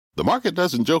The market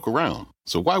doesn't joke around,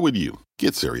 so why would you?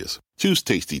 Get serious. Choose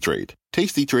Tasty Trade.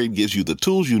 Tasty Trade gives you the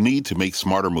tools you need to make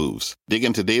smarter moves. Dig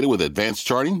into data with advanced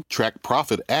charting, track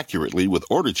profit accurately with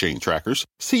order chain trackers,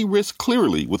 see risk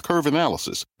clearly with curve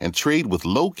analysis, and trade with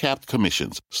low-capped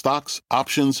commissions, stocks,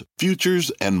 options,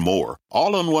 futures, and more.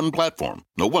 All on one platform.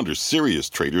 No wonder serious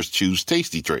traders choose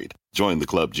Tasty Trade. Join the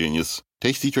club, genius.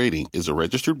 Tasty Trading is a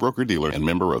registered broker-dealer and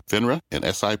member of FINRA and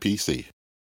SIPC.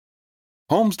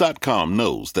 Homes.com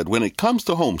knows that when it comes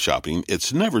to home shopping,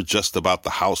 it's never just about the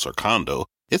house or condo.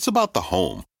 It's about the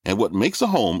home. And what makes a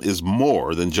home is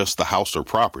more than just the house or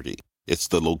property. It's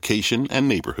the location and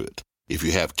neighborhood. If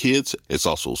you have kids, it's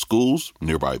also schools,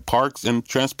 nearby parks, and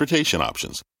transportation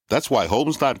options. That's why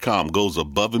Homes.com goes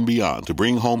above and beyond to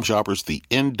bring home shoppers the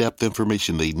in-depth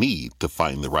information they need to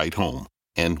find the right home.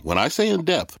 And when I say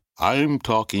in-depth, I'm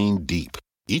talking deep.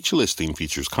 Each listing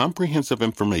features comprehensive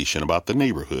information about the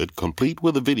neighborhood, complete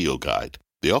with a video guide.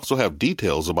 They also have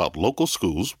details about local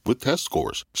schools with test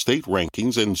scores, state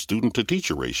rankings, and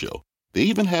student-to-teacher ratio. They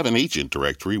even have an agent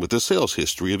directory with the sales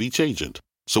history of each agent.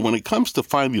 So when it comes to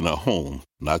finding a home,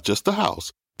 not just a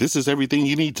house, this is everything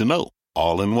you need to know,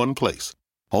 all in one place.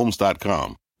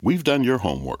 Homes.com. We've done your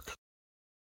homework.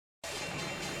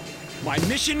 My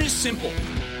mission is simple,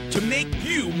 to make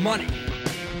you money.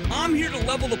 I'm here to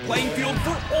level the playing field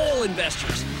for all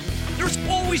investors. There's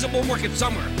always a bull market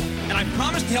somewhere, and I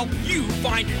promise to help you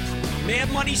find it.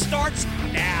 Mad Money starts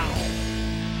now.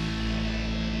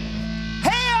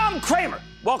 Hey, I'm Cramer.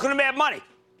 Welcome to Mad Money.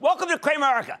 Welcome to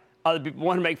Cramerica. Other people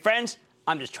want to make friends.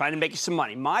 I'm just trying to make you some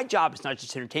money. My job is not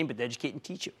just to entertain, but to educate and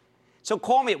teach you. So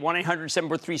call me at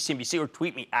 1-800-743-CNBC or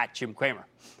tweet me at Jim Cramer.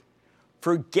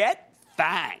 Forget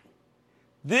FANG.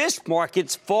 This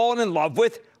market's fallen in love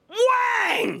with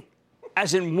Wang!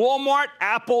 As in Walmart,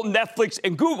 Apple, Netflix,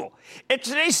 and Google. It's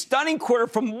today's stunning quarter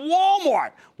from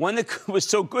Walmart, one that was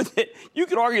so good that you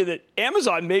could argue that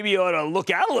Amazon maybe ought to look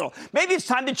out a little. Maybe it's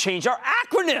time to change our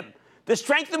acronym. The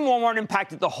strength in Walmart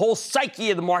impacted the whole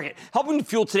psyche of the market, helping to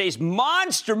fuel today's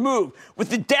monster move, with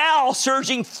the Dow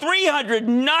surging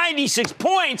 396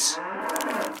 points,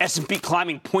 S&P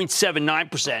climbing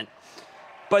 0.79%.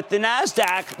 But the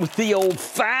NASDAQ, with the old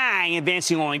FANG,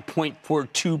 advancing only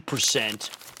 0.42%.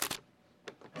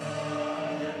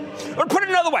 Or put it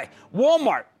another way,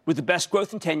 Walmart, with the best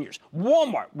growth in 10 years.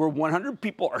 Walmart, where 100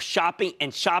 people are shopping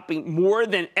and shopping more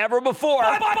than ever before,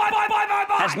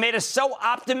 has made us so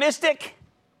optimistic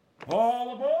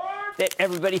that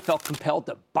everybody felt compelled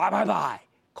to buy,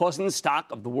 causing the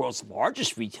stock of the world's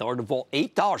largest retailer to vault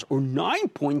 $8, or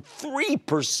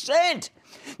 9.3%.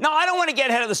 Now, I don't want to get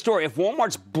ahead of the story. If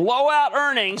Walmart's blowout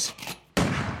earnings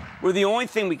were the only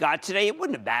thing we got today, it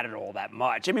wouldn't have mattered all that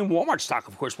much. I mean, Walmart stock,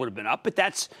 of course, would have been up, but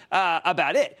that's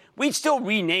about it. We'd still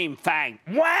rename FANG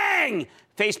Wang.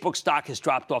 Facebook stock has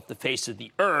dropped off the face of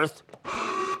the earth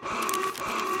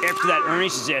after that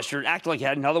earnings disaster. It acted like it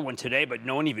had another one today, but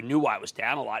no one even knew why it was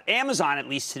down a lot. Amazon, at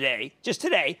least today, just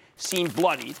today, seemed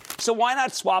bloodied. So why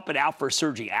not swap it out for a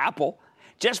surging Apple?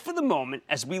 Just for the moment,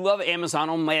 as we love Amazon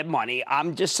on Mad Money,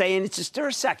 I'm just saying it's just for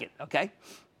a second, okay?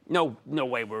 No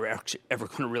way we're ever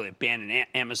going to really abandon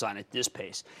Amazon at this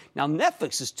pace. Now,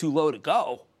 Netflix is too low to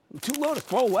go, too low to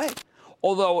throw away.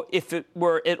 Although, if it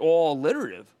were at all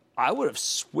alliterative, I would have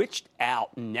switched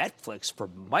out Netflix for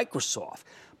Microsoft.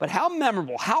 But how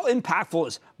memorable, how impactful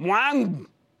is Wang?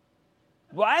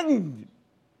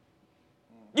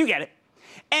 You get it.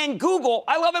 And Google,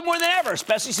 I love it more than ever,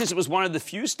 especially since it was one of the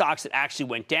few stocks that actually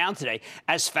went down today,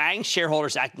 as FANG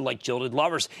shareholders acted like jilted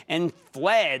lovers and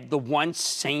fled the once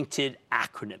sainted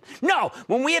acronym. No,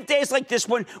 when we have days like this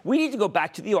one, we need to go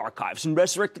back to the archives and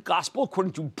resurrect the gospel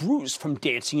according to Bruce from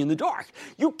Dancing in the Dark.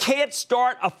 You can't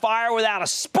start a fire without a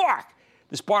spark.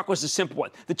 The spark was a simple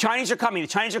one. The Chinese are coming. The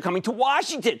Chinese are coming to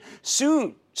Washington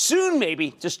soon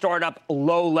maybe, to start up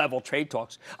low-level trade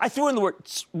talks. I threw in the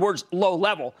words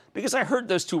low-level because I heard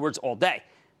those two words all day.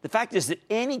 The fact is that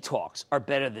any talks are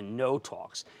better than no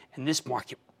talks, and this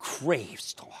market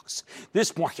craves talks.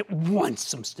 This market wants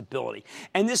some stability.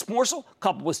 And this morsel,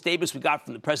 coupled with statements we got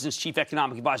from the president's chief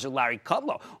economic advisor, Larry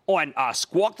Kudlow, on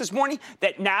Squawk this morning,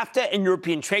 that NAFTA and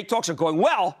European trade talks are going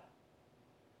well,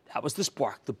 that was the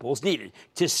spark the bulls needed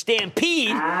to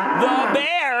stampede the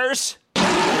bears.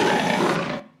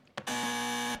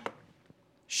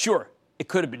 Sure, it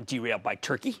could have been derailed by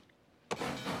Turkey.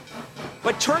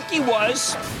 But Turkey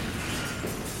was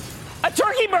a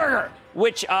turkey burger,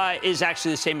 which is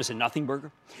actually the same as a nothing burger.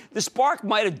 The spark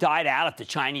might have died out if the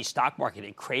Chinese stock market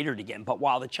had cratered again, but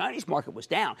while the Chinese market was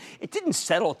down, it didn't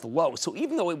settle at the low. So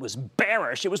even though it was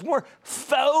bearish, it was more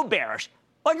faux bearish,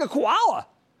 like a koala.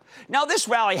 Now, this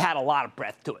rally had a lot of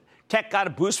breadth to it. Tech got a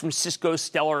boost from Cisco's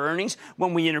stellar earnings.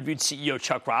 When we interviewed CEO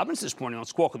Chuck Robbins this morning on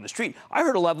Squawk on the Street, I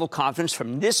heard a level of confidence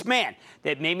from this man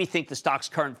that made me think the stock's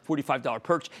current $45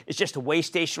 perch is just a way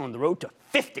station on the road to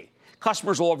 50.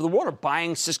 Customers all over the world are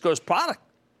buying Cisco's product,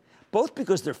 both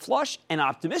because they're flush and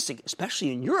optimistic,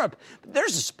 especially in Europe. But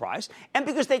there's a surprise. And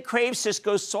because they crave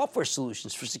Cisco's software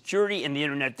solutions for security and the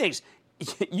Internet of Things.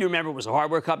 You remember it was a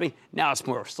hardware company. Now it's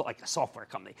more like a software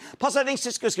company. Plus, I think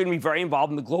Cisco's going to be very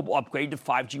involved in the global upgrade to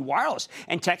 5G wireless.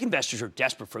 And tech investors are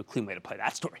desperate for a clean way to play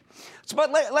that story. So,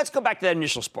 but let's go back to that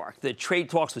initial spark, the trade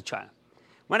talks with China.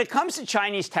 When it comes to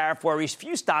Chinese tariff worries,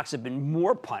 few stocks have been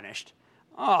more punished,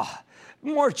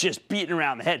 more just beaten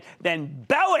around the head than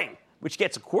Boeing, which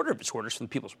gets a quarter of its orders from the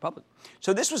People's Republic.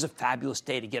 So this was a fabulous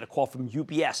day to get a call from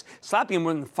UBS, slapping a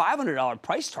more than $500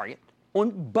 price target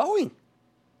on Boeing,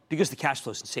 because the cash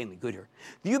flow is insanely good here.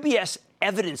 The UBS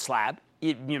Evidence Lab,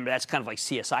 you remember that's kind of like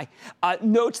CSI,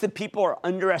 notes that people are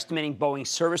underestimating Boeing's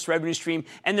service revenue stream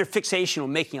and their fixation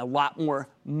on making a lot more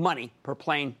money per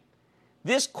plane.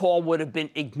 This call would have been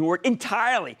ignored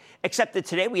entirely, except that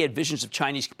today we had visions of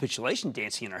Chinese capitulation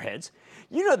dancing in our heads.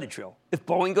 You know the drill. If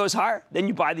Boeing goes higher, then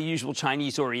you buy the usual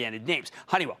Chinese-oriented names.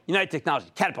 Honeywell, United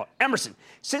Technologies, Caterpillar, Emerson.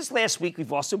 Since last week,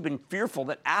 we've also been fearful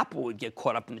that Apple would get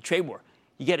caught up in the trade war.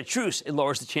 You get a truce, it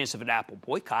lowers the chance of an Apple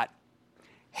boycott.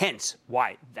 Hence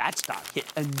why that stock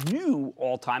hit a new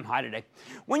all-time high today.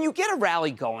 When you get a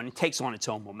rally going, it takes on its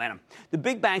own momentum. The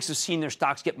big banks have seen their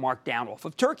stocks get marked down off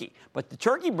of turkey, but the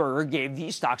turkey burger gave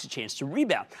these stocks a chance to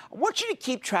rebound. I want you to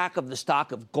keep track of the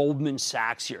stock of Goldman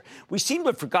Sachs here. We seem to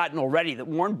have forgotten already that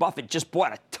Warren Buffett just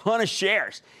bought a ton of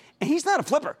shares. And he's not a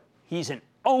flipper. He's an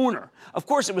owner. Of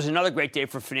course, it was another great day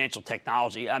for financial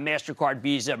technology. MasterCard,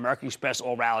 Visa, American Express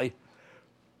all rallied.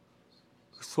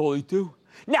 That's all they do.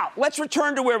 Now, let's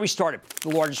return to where we started, the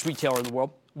largest retailer in the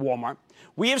world, Walmart.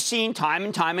 We have seen time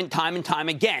and time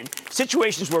again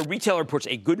situations where a retailer reports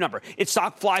a good number, its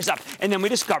stock flies up, and then we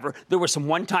discover there was some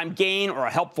one-time gain or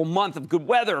a helpful month of good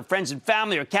weather or friends and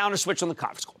family or counter switch on the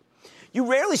conference call. You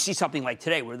rarely see something like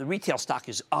today where the retail stock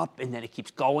is up and then it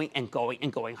keeps going and going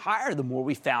and going higher the more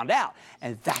we found out.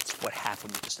 And that's what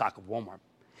happened with the stock of Walmart.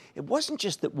 It wasn't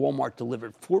just that Walmart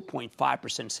delivered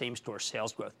 4.5% same-store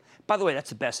sales growth. By the way, that's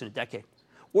the best in a decade.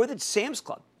 Or that Sam's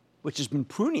Club, which has been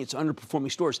pruning its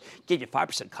underperforming stores, gave you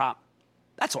 5% comp.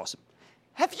 That's awesome.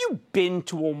 Have you been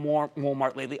to a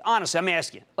Walmart lately? Honestly, I'm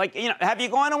asking you. Have you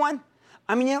gone to one?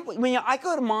 I mean, when I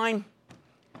go to mine,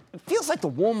 it feels like the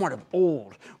Walmart of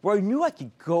old, where I knew I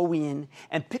could go in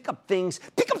and pick up things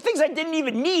I didn't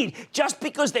even need just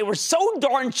because they were so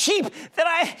darn cheap that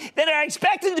I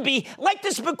expected to be like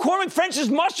this McCormick French's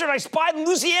mustard I spied in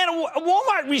Louisiana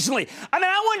Walmart recently. I mean,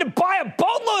 I wanted to buy a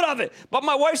boatload of it, but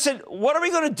my wife said, "What are we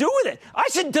going to do with it?" I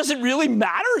said, "Does it really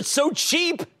matter? It's so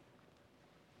cheap."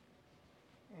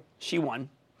 She won.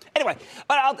 Anyway,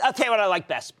 but I'll tell you what I like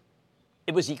best.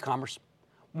 It was e-commerce.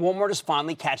 Walmart is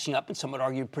finally catching up, and some would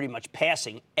argue pretty much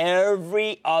passing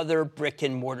every other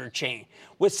brick-and-mortar chain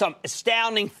with some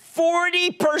astounding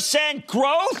 40%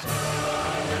 growth.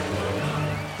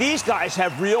 These guys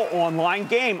have real online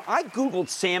game. I Googled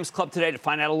Sam's Club today to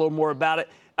find out a little more about it,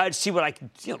 to see what I could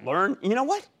learn. You know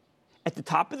what? At the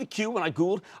top of the queue, when I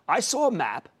Googled, I saw a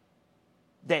map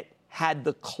that had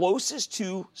the closest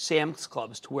two Sam's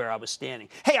Clubs to where I was standing.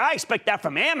 Hey, I expect that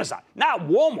from Amazon, not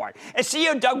Walmart. As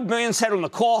CEO Doug Million said on the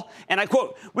call, and I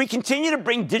quote, "We continue to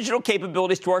bring digital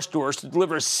capabilities to our stores to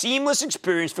deliver a seamless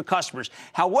experience for customers,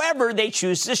 however they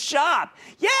choose to shop."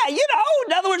 Yeah,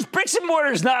 in other words, bricks and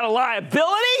mortar is not a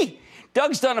liability.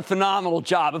 Doug's done a phenomenal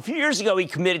job. A few years ago, he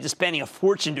committed to spending a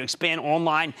fortune to expand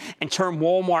online and turn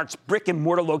Walmart's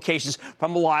brick-and-mortar locations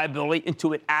from a liability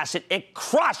into an asset. It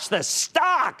crushed the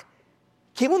stock.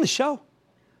 Came on the show.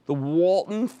 The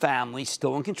Walton family,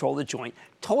 still in control of the joint,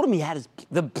 told him he had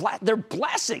their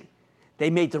blessing. They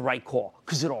made the right call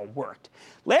because it all worked.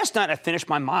 Last night, I finished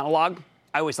my monologue.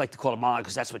 I always like to call it a monologue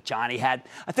because that's what Johnny had.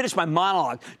 I finished my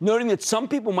monologue noting that some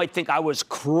people might think I was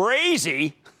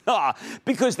crazy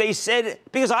because I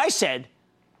said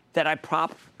that I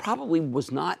probably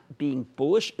was not being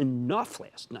bullish enough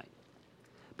last night.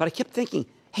 But I kept thinking,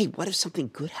 hey, what if something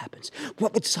good happens?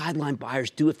 What would sideline buyers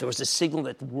do if there was a signal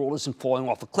that the world isn't falling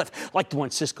off a cliff like the one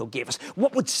Cisco gave us?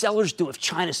 What would sellers do if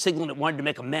China signaled it wanted to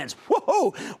make amends?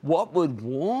 Whoa! What would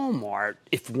Walmart,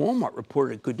 if Walmart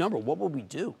reported a good number, what would we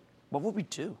do? What would we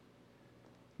do?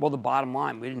 Well, the bottom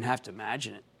line, we didn't have to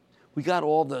imagine it. We got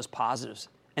all of those positives,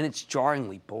 and it's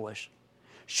jarringly bullish.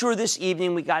 Sure, this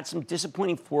evening we got some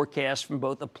disappointing forecasts from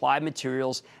both Applied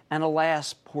Materials and,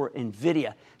 alas, poor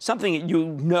NVIDIA. Something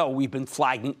that we've been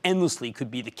flagging endlessly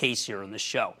could be the case here on this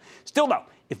show. Still, though,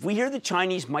 if we hear the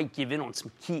Chinese might give in on some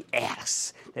key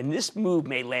asks, then this move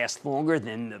may last longer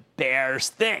than the bears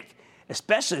think,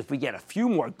 especially if we get a few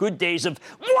more good days of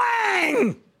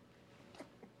wang!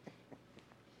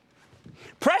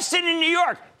 Preston in New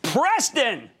York.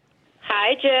 Preston!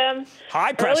 Hi, Jim.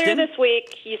 Hi, Preston. Earlier this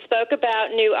week, you spoke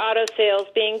about new auto sales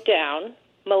being down.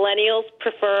 Millennials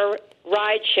prefer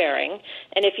ride sharing.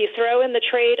 And if you throw in the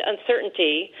trade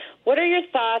uncertainty, what are your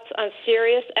thoughts on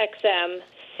Sirius XM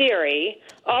Siri?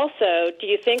 Also, do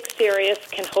you think Sirius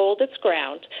can hold its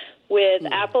ground with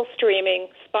Apple streaming,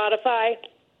 Spotify,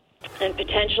 and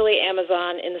potentially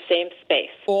Amazon in the same space?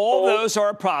 All those are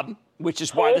a problem, which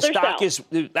is why the stock is,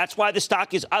 that's why the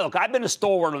stock is, look, I've been a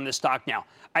stalwart on this stock now.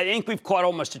 I think we've caught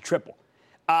almost a triple.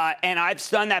 And I've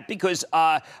done that because,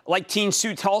 like Teen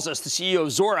Sue tells us, the CEO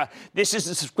of Zora, this is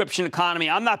a subscription economy.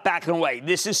 I'm not backing away.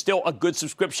 This is still a good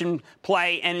subscription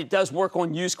play, and it does work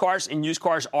on used cars, and used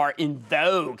cars are in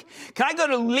vogue. Can I go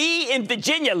to Lee in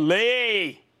Virginia?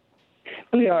 Lee.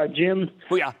 Booyah, Jim.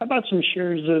 Booyah. I bought some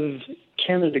shares of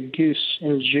Canada Goose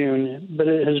in June, but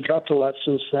it has dropped a lot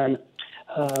since then.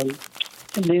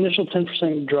 The initial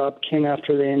 10% drop came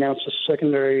after they announced a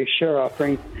secondary share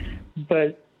offering,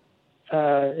 but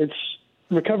it's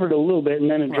recovered a little bit, and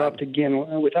then it dropped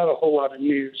again without a whole lot of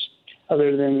news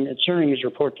other than its earnings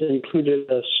report that included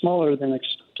a smaller than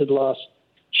expected loss.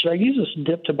 Should I use this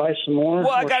dip to buy some more?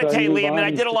 Well, I got to tell you, Liam, and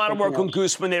I did a lot of work on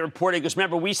Goose when they reported, because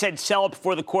remember, we said sell it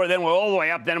before the quarter, then went all the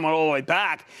way up, then went all the way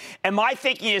back. And my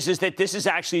thinking is that this is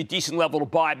actually a decent level to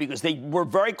buy because they were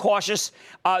very cautious.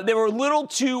 They were a little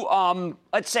too,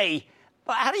 let's say,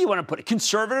 how do you want to put it,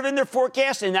 conservative in their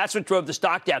forecast, and that's what drove the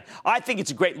stock down. I think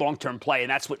it's a great long-term play, and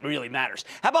that's what really matters.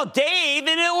 How about Dave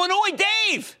in Illinois?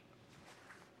 Dave!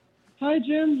 Hi,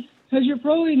 Jim. As you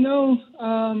probably know,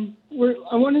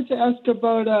 I wanted to ask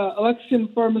about Alexion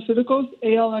Pharmaceuticals,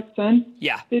 ALXN.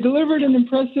 Yeah. They delivered an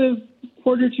impressive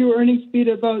quarter two earnings beat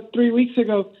about 3 weeks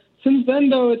ago. Since then,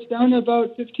 though, it's down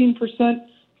about 15%,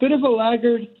 bit of a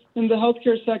laggard in the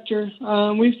healthcare sector.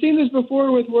 We've seen this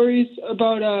before with worries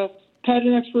about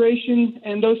patent expiration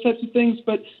and those types of things,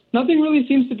 but nothing really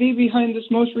seems to be behind this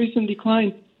most recent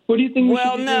decline. What do you think we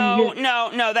should be doing here?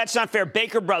 No, that's not fair.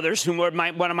 Baker Brothers, who were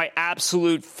one of my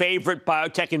absolute favorite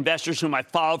biotech investors, whom I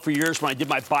followed for years when I did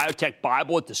my biotech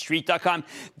Bible at thestreet.com,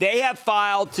 they have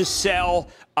filed to sell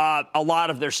a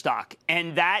lot of their stock.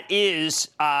 And that is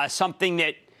something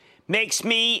that makes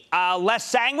me less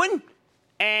sanguine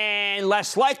and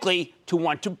less likely to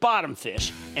want to bottom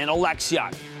fish in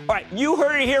Alexion. All right, you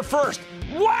heard it here first.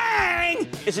 WANG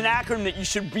is an acronym that you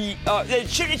should be, it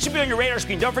should be on your radar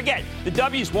screen. Don't forget, the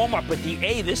W is Walmart, but the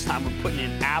A this time we're putting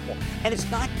in Apple. And it's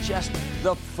not just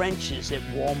the Frenches at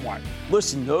Walmart.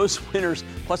 Listen, those winners,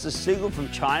 plus a signal from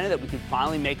China that we can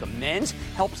finally make amends,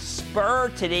 help spur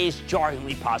today's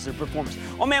jarringly positive performance.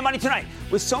 Oh, man, Money tonight.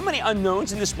 With so many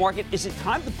unknowns in this market, is it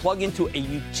time to plug into a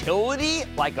utility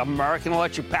like American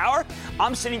Electric Power?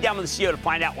 I'm sitting down with the CEO to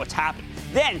find out what's happening.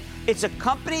 Then, it's a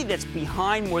company that's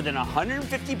behind more than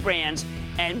 150 brands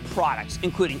and products,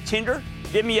 including Tinder,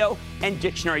 Vimeo, and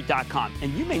Dictionary.com.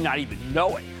 And you may not even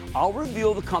know it. I'll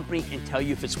reveal the company and tell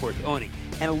you if it's worth owning.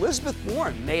 And Elizabeth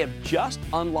Warren may have just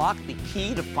unlocked the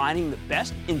key to finding the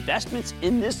best investments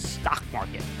in this stock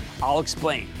market. I'll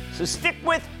explain. So stick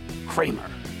with Cramer.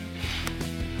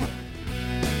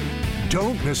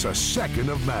 Don't miss a second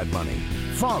of Mad Money.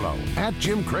 Follow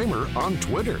 @Jim Cramer on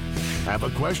Twitter. Have a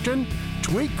question?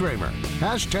 Tweet Cramer.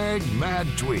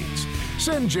 #MadTweets.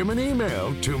 Send Jim an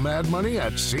email to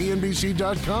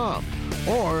madmoney@cnbc.com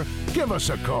or give us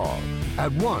a call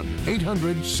at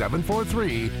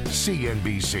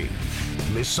 1-800-743-CNBC.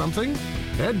 Miss something?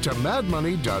 Head to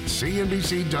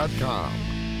madmoney.cnbc.com.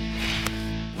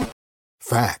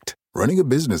 Fact. Running a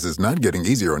business is not getting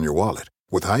easier on your wallet.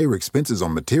 With higher expenses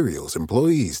on materials,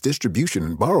 employees, distribution,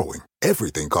 and borrowing,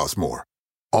 everything costs more.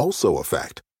 Also a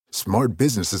fact. Smart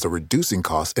businesses are reducing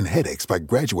costs and headaches by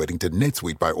graduating to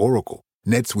NetSuite by Oracle.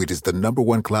 NetSuite is the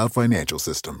 #1 cloud financial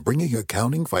system, bringing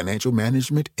accounting, financial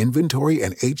management, inventory,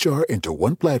 and HR into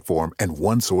one platform and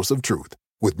one source of truth.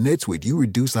 With NetSuite, you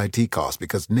reduce IT costs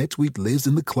because NetSuite lives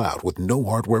in the cloud with no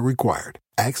hardware required,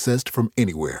 accessed from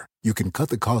anywhere. You can cut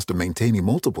the cost of maintaining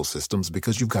multiple systems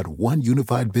because you've got one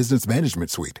unified business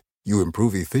management suite. You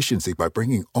improve efficiency by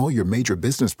bringing all your major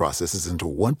business processes into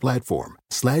one platform,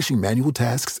 slashing manual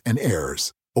tasks and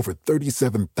errors. Over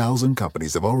 37,000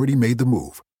 companies have already made the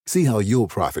move. See how you'll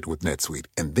profit with NetSuite,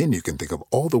 and then you can think of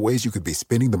all the ways you could be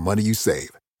spending the money you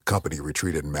save. Company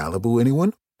retreat in Malibu,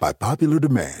 anyone? By popular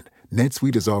demand,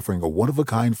 NetSuite is offering a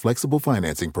one-of-a-kind flexible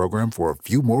financing program for a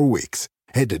few more weeks.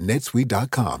 Head to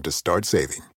netsuite.com to start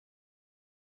saving.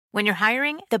 When you're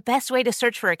hiring, the best way to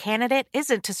search for a candidate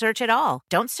isn't to search at all.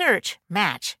 Don't search,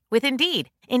 match with Indeed.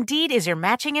 Indeed is your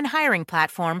matching and hiring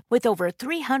platform with over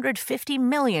 350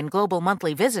 million global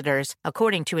monthly visitors,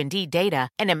 according to Indeed data,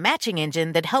 and a matching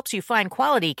engine that helps you find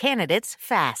quality candidates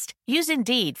fast. Use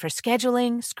Indeed for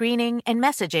scheduling, screening, and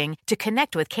messaging to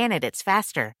connect with candidates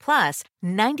faster. Plus,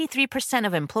 93%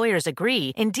 of employers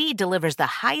agree Indeed delivers the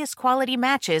highest quality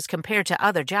matches compared to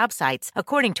other job sites,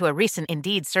 according to a recent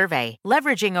Indeed survey.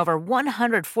 Leveraging over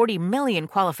 140 million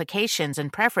qualifications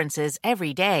and preferences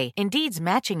every day, Indeed's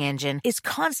matching engine is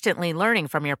constantly learning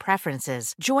from your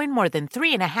preferences. Join more than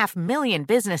 3.5 million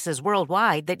businesses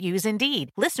worldwide that use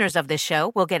Indeed. Listeners of this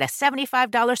show will get a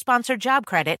 $75 sponsored job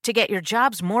credit to get your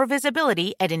jobs more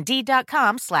visibility at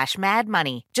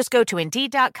Indeed.com/madmoney. Just go to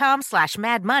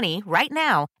Indeed.com/madmoney right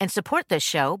now and support this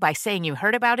show by saying you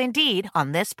heard about Indeed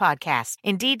on this podcast.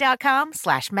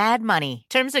 Indeed.com/madmoney.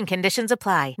 Terms and conditions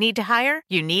apply. Need to hire?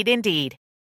 You need Indeed.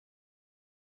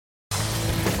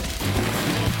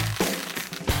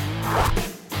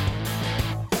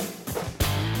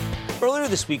 Earlier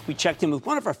this week, we checked in with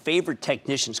one of our favorite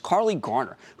technicians, Carly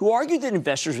Garner, who argued that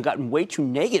investors have gotten way too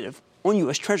negative on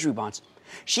U.S. Treasury bonds.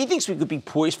 She thinks we could be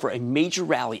poised for a major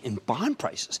rally in bond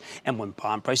prices. And when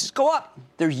bond prices go up,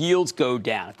 their yields go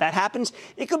down. If that happens,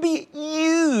 it could be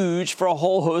huge for a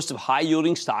whole host of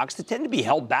high-yielding stocks that tend to be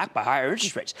held back by higher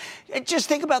interest rates. Just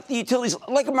think about the utilities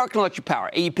like American Electric Power,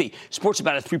 AEP, supports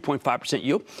about a 3.5%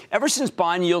 yield. Ever since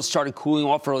bond yields started cooling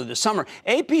off earlier this summer,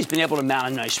 AEP has been able to mount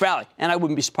a nice rally, and I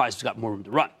wouldn't be surprised if it's got more room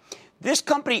to run. This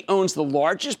company owns the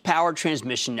largest power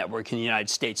transmission network in the United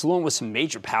States, along with some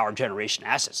major power generation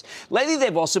assets. Lately,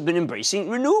 they've also been embracing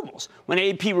renewables. When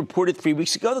AEP reported 3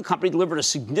 weeks ago, the company delivered a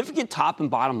significant top and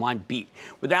bottom line beat.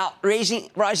 Without rising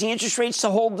interest rates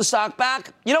to hold the stock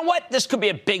back, you know what? This could be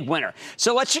a big winner.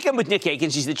 So let's check in with Nick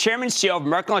Akins. He's the chairman and CEO of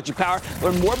American Electric Power.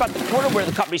 Learn more about the quarter, where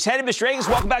the company's headed. Mr. Akins,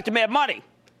 welcome back to Mad Money.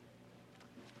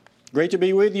 Great to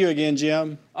be with you again,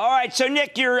 Jim. All right, so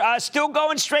Nick, you're still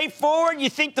going straight forward. You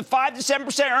think the 5 to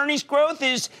 7% earnings growth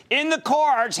is in the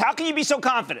cards. How can you be so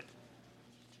confident?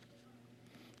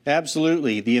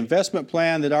 Absolutely. The investment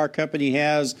plan that our company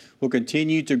has will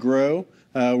continue to grow.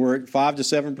 We're at 5 to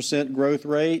 7% growth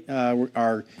rate.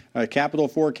 Our capital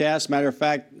forecast, matter of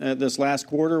fact, this last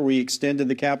quarter, we extended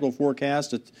the capital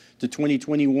forecast to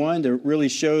 2021 to really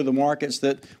show the markets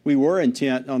that we were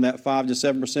intent on that 5 to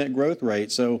 7% growth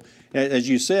rate. So, as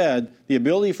you said, the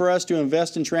ability for us to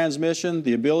invest in transmission,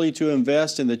 the ability to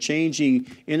invest in the changing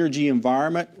energy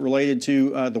environment related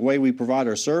to the way we provide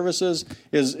our services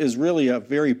is really a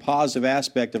very positive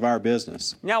aspect of our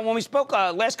business. Now, when we spoke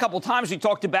last couple of times, we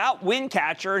talked about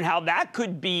Windcatcher and how that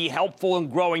could be helpful in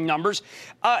growing numbers.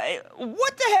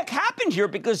 What the heck happened here?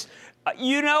 Because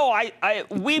we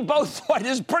both thought it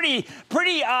was a pretty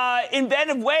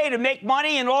inventive way to make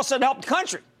money and also to help the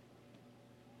country.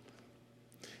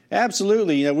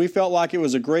 Absolutely. We felt like it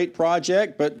was a great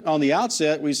project, but on the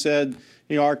outset, we said,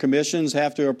 our commissions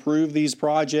have to approve these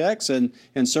projects, and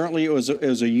certainly it was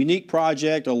a unique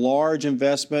project, a large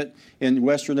investment in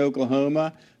western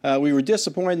Oklahoma. We were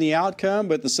disappointed in the outcome,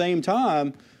 but at the same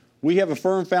time, we have a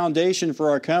firm foundation for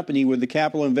our company with the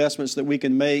capital investments that we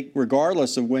can make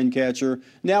regardless of Windcatcher.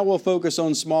 Now we'll focus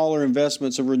on smaller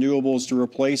investments of renewables to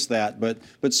replace that. But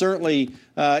certainly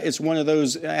it's one of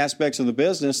those aspects of the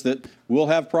business that we'll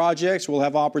have projects, we'll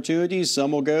have opportunities.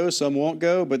 Some will go, some won't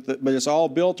go. But it's all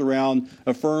built around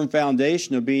a firm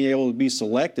foundation of being able to be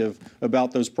selective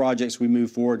about those projects we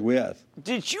move forward with.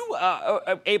 Did you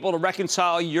able to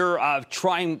reconcile your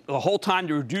trying the whole time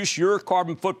to reduce your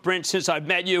carbon footprint since I've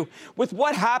met you with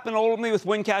what happened ultimately with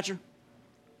Windcatcher?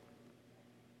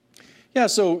 Yeah,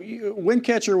 so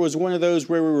Windcatcher was one of those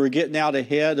where we were getting out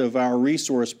ahead of our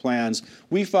resource plans.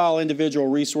 We file individual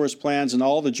resource plans in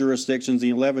all the jurisdictions,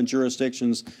 the 11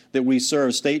 jurisdictions that we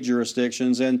serve, state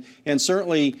jurisdictions, and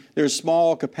certainly there's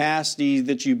small capacity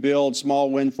that you build,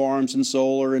 small wind farms and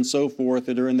solar and so forth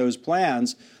that are in those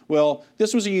plans. Well,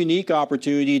 this was a unique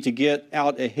opportunity to get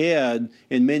out ahead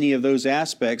in many of those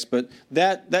aspects. But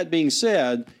that being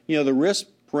said, the risk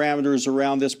parameters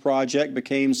around this project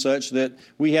became such that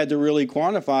we had to really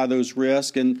quantify those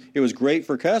risks, and it was great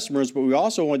for customers, but we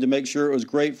also wanted to make sure it was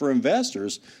great for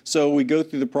investors. So we go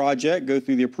through the project, go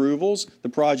through the approvals, the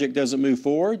project doesn't move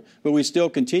forward, but we still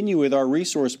continue with our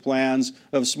resource plans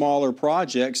of smaller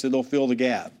projects that'll fill the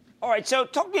gap. All right, so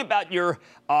talk to me about your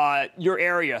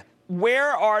area.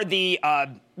 Where's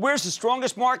the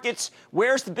strongest markets?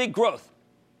 Where's the big growth?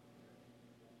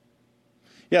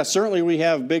 Yeah, certainly we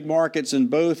have big markets in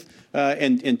both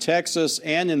in Texas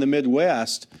and in the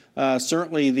Midwest.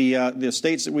 certainly the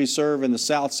states that we serve in the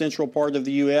south central part of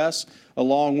the U.S.,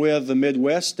 along with the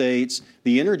Midwest states,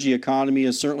 the energy economy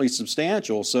is certainly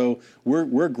substantial. So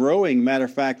we're growing. Matter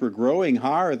of fact, we're growing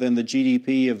higher than the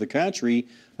GDP of the country.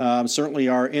 Certainly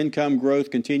our income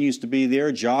growth continues to be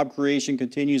there. Job creation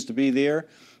continues to be there.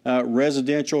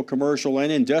 Residential, commercial,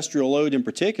 and industrial load in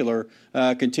particular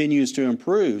continues to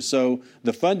improve. So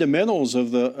the fundamentals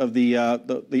of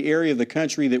the area of the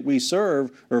country that we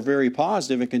serve are very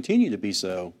positive and continue to be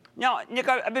so. Now, Nick,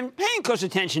 I've been paying close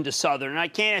attention to Southern, and I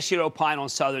can't ask you to opine on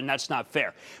Southern. That's not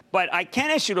fair. But I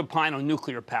can ask you to opine on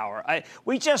nuclear power.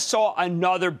 We just saw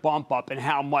another bump up in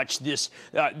how much this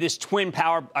twin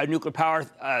power, nuclear power,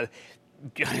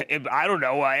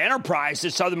 enterprise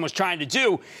that Southern was trying to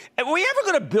do. Are we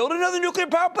ever going to build another nuclear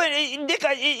power plant? Nick,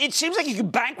 it seems like you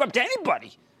could bankrupt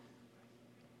anybody.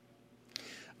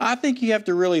 I think you have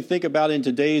to really think about in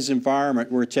today's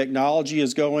environment where technology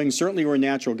is going, certainly where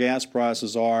natural gas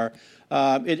prices are.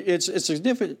 It's a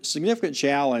significant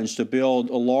challenge to build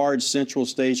a large central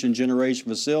station generation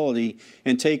facility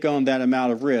and take on that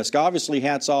amount of risk. Obviously,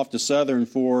 hats off to Southern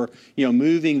for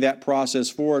moving that process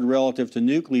forward relative to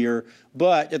nuclear.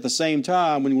 But at the same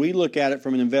time, when we look at it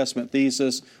from an investment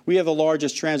thesis, we have the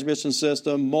largest transmission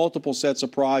system, multiple sets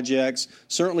of projects,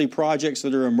 certainly projects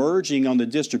that are emerging on the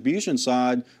distribution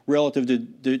side relative to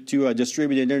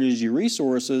distributed energy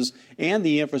resources and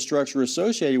the infrastructure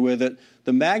associated with it.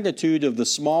 The magnitude of the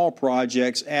small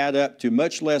projects add up to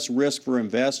much less risk for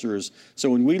investors.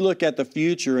 So when we look at the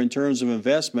future in terms of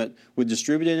investment with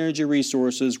distributed energy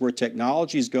resources, where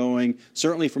technology is going,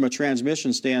 certainly from a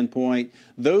transmission standpoint,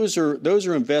 those are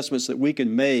investments that we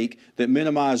can make that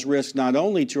minimize risk not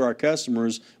only to our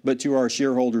customers, but to our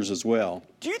shareholders as well.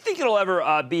 Do you think it'll ever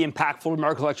be impactful to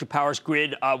American Electric Power's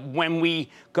grid when we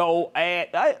go,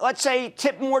 let's say,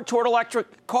 tip more toward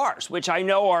electric cars, which I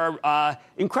know are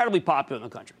incredibly popular in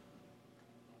the country?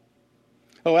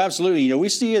 Oh, absolutely. We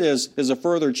see it as a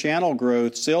further channel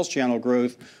growth, sales channel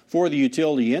growth for the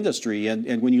utility industry.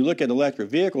 And when you look at electric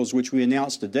vehicles, which we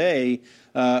announced today,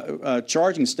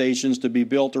 charging stations to be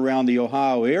built around the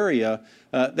Ohio area,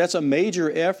 that's a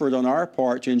major effort on our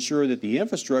part to ensure that the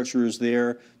infrastructure is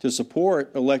there to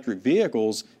support electric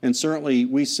vehicles. And certainly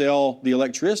we sell the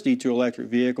electricity to electric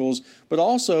vehicles, but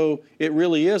also it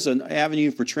really is an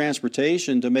avenue for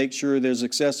transportation to make sure there's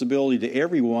accessibility to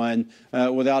everyone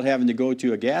without having to go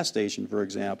to a gas station, for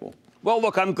example. Well,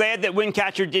 look, I'm glad that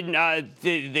Windcatcher didn't,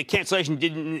 the cancellation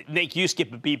didn't make you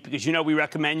skip a beat because, we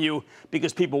recommend you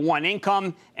because people want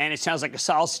income, and it sounds like a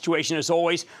solid situation as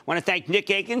always. I want to thank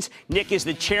Nick Akins. Nick is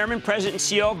the chairman, president, and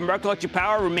CEO of American Electric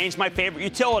Power, remains my favorite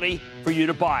utility for you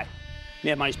to buy.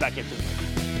 Mad Money's back after the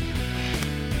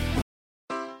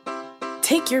break.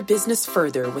 Take your business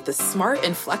further with the smart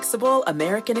and flexible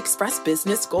American Express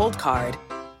Business Gold Card.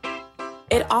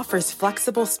 It offers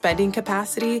flexible spending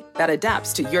capacity that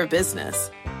adapts to your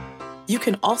business. You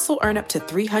can also earn up to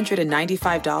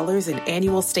 $395 in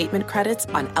annual statement credits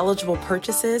on eligible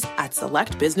purchases at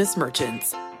select business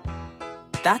merchants.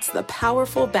 That's the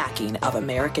powerful backing of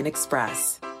American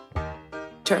Express.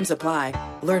 Terms apply.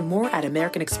 Learn more at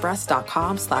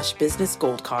americanexpress.com/business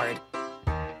gold card.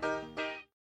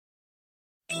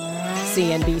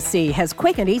 CNBC has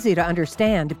quick and easy to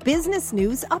understand business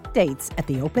news updates at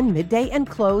the open, midday, and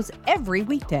close every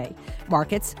weekday.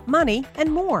 Markets, money, and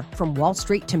more from Wall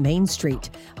Street to Main Street.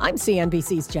 I'm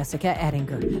CNBC's Jessica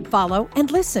Ettinger. Follow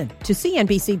and listen to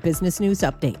CNBC Business News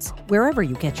Updates wherever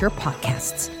you get your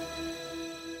podcasts.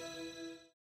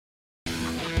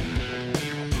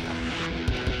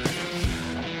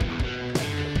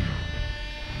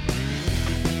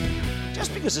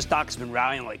 Because the stock's been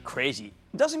rallying like crazy,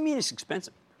 it doesn't mean it's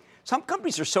expensive. Some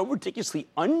companies are so ridiculously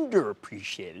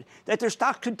underappreciated that their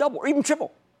stock could double or even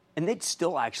triple, and they'd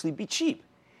still actually be cheap.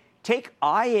 Take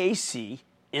IAC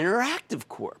Interactive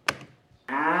Corp.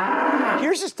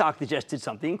 Here's a stock that just did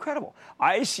something incredible.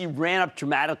 IAC ran up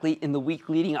dramatically in the week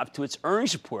leading up to its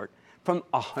earnings report from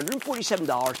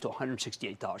 $147 to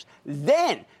 $168.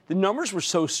 Then the numbers were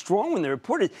so strong when they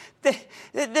reported that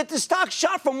the stock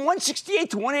shot from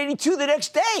 $168 to $182 the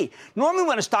next day. Normally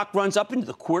when a stock runs up into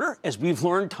the quarter, as we've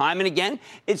learned time and again,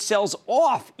 it sells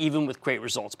off even with great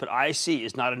results. But IAC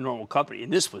is not a normal company,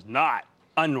 and this was not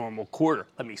a normal quarter.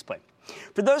 Let me explain.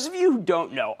 For those of you who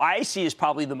don't know, IAC is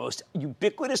probably the most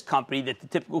ubiquitous company that the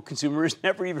typical consumer has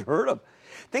never even heard of.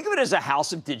 Think of it as a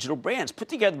house of digital brands put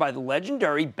together by the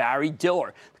legendary Barry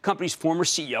Diller, the company's former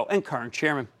CEO and current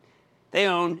chairman. They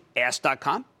own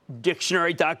Ask.com,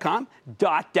 Dictionary.com,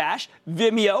 Dotdash,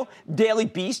 Vimeo, Daily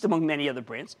Beast, among many other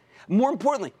brands. More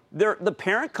importantly, they're the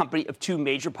parent company of two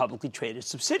major publicly traded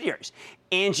subsidiaries,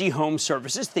 Angie Home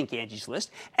Services, think Angie's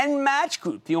List, and Match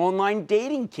Group, the online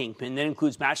dating kingpin that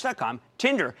includes Match.com,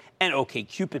 Tinder, and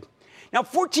OkCupid. Now,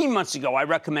 14 months ago, I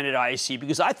recommended IAC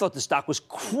because I thought the stock was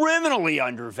criminally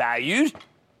undervalued.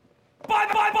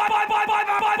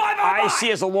 IAC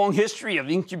has a long history of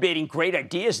incubating great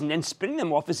ideas and then spinning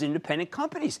them off as independent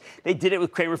companies. They did it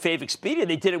with Cramer Fave Expedia.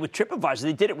 They did it with TripAdvisor.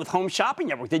 They did it with Home Shopping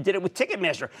Network. They did it with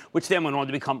Ticketmaster, which then went on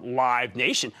to become Live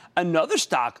Nation, another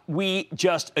stock we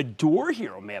just adore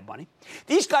here on Mad Money.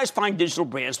 These guys find digital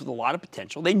brands with a lot of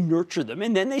potential. They nurture them,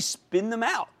 and then they spin them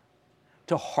out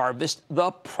to harvest the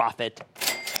profit.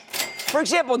 For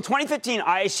example, in 2015,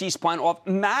 IAC spun off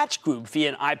Match Group via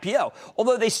an IPO,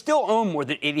 although they still own more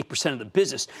than 80% of the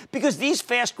business, because these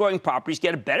fast-growing properties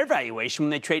get a better valuation when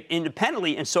they trade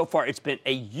independently, and so far it's been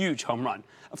a huge home run.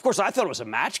 Of course, I thought it was a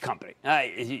match company.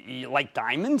 You like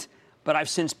Diamond? But I've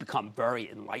since become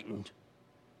very enlightened.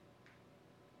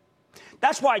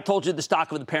 That's why I told you the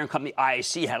stock of the parent company,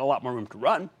 IAC, had a lot more room to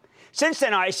run. Since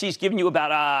then, IAC has given you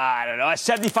about, a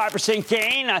 75%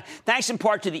 gain, thanks in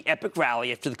part to the epic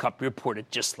rally after the company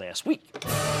reported just last week.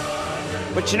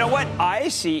 But you know what?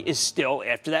 IAC is still,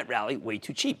 after that rally, way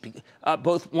too cheap,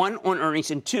 both one, on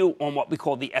earnings, and two, on what we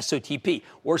call the SOTP,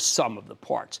 or sum of the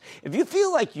parts. If you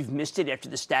feel like you've missed it after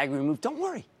the staggering move, don't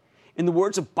worry. In the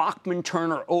words of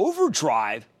Bachman-Turner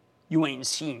Overdrive, you ain't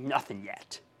seen nothing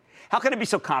yet. How can I be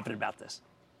so confident about this?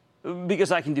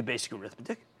 Because I can do basic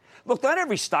arithmetic. Look, not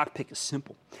every stock pick is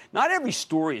simple. Not every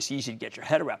story is easy to get your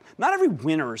head around. Not every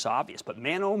winner is obvious, but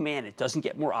man, oh man, it doesn't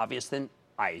get more obvious than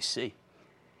IAC.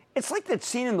 It's like that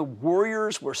scene in The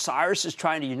Warriors where Cyrus is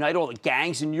trying to unite all the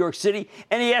gangs in New York City,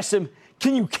 and he asks them,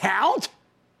 "Can you count?"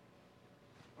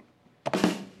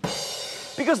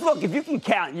 Because, look, if you can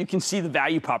count, you can see the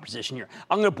value proposition here.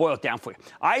 I'm going to boil it down for you.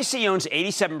 IAC owns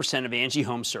 87% of Angie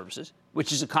Home Services,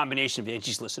 which is a combination of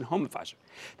Angie's List and Home Advisor.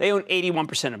 They own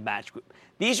 81% of Match Group.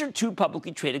 These are two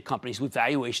publicly traded companies with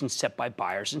valuations set by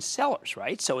buyers and sellers,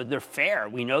 right? So they're fair.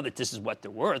 We know that this is what they're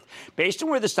worth. Based on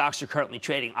where the stocks are currently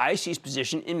trading, IAC's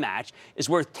position in Match is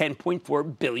worth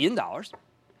 $10.4 billion.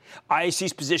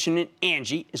 IAC's position in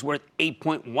Angie is worth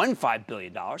 $8.15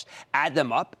 billion. Add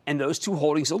them up, and those two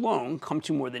holdings alone come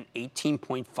to more than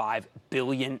 $18.5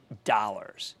 billion.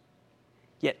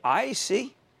 Yet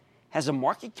IAC has a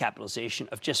market capitalization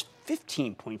of just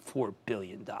 $15.4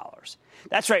 billion.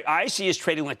 That's right, IAC is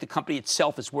trading like the company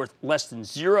itself is worth less than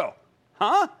zero.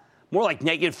 Huh? More like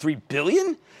negative $3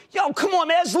 billion? Yo, come on,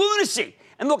 man, that's lunacy.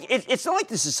 And look, it's not like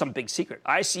this is some big secret.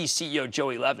 IAC CEO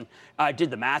Joey Levin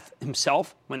did the math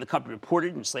himself when the company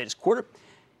reported in its latest quarter.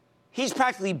 He's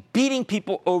practically beating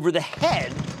people over the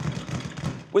head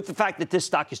with the fact that this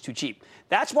stock is too cheap.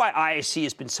 That's why IAC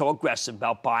has been so aggressive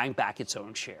about buying back its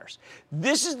own shares.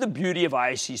 This is the beauty of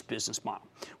IAC's business model.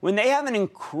 When they have an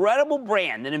incredible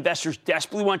brand that investors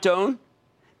desperately want to own,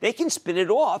 they can spin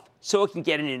it off so it can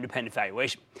get an independent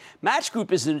valuation. Match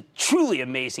Group is a truly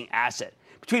amazing asset.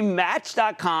 Between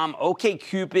Match.com,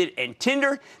 OkCupid, and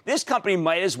Tinder, this company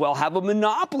might as well have a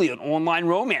monopoly on online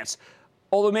romance.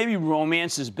 Although maybe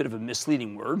romance is a bit of a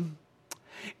misleading word.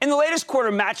 In the latest quarter,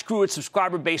 Match grew its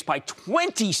subscriber base by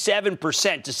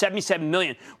 27% to 77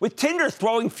 million, with Tinder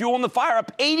throwing fuel on the fire,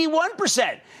 up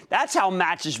 81%. That's how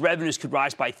Match's revenues could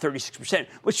rise by 36%,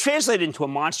 which translated into a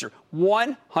monster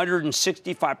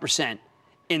 165%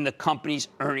 in the company's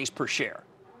earnings per share.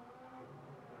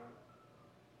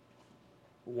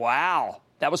 Wow,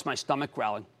 that was my stomach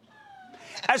growling.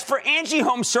 As for Angie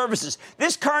Home Services,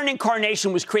 this current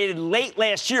incarnation was created late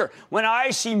last year when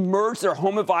IAC merged their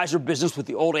Home Advisor business with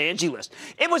the old Angie List.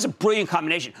 It was a brilliant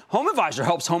combination. Home Advisor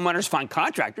helps homeowners find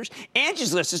contractors.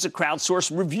 Angie's List is a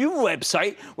crowdsourced review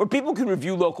website where people can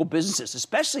review local businesses,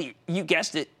 especially, you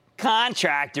guessed it,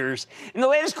 contractors. In the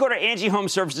latest quarter, Angie Home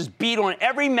Services beat on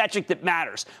every metric that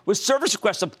matters, with service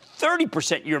requests up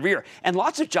 30% year over year, and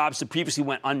lots of jobs that previously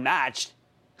went unmatched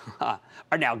are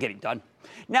now getting done.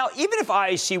 Now, even if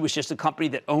IAC was just a company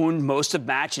that owned most of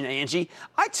Match and Angie,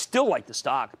 I'd still like the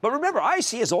stock. But remember,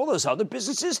 IAC has all those other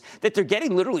businesses that they're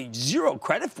getting literally zero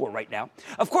credit for right now.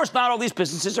 Of course, not all these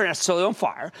businesses are necessarily on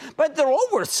fire, but they're all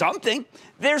worth something.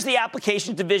 There's the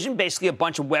applications division, basically a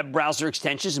bunch of web browser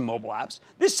extensions and mobile apps.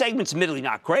 This segment's admittedly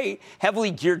not great, heavily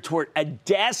geared toward a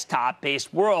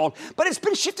desktop-based world, but it's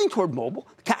been shifting toward mobile.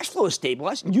 The cash flow is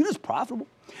stabilized, and unit's profitable.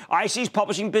 IAC's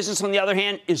publishing business, on the other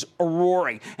hand, is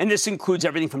roaring, and this includes includes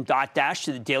everything from Dotdash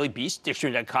to the Daily Beast,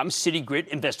 Dictionary.com, Citigrid,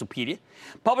 Investopedia.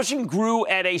 Publishing grew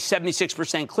at a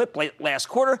 76% clip last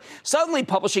quarter. Suddenly,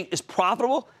 publishing is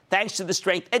profitable thanks to the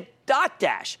strength at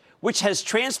Dotdash, which has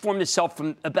transformed itself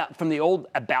from the old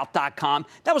About.com,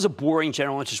 that was a boring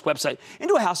general interest website,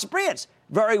 into a house of brands.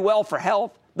 Very Well for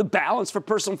health, The Balance for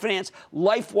personal finance,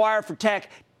 LifeWire for tech,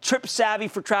 Trip Savvy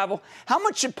for travel. How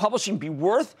much should publishing be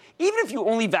worth? Even if you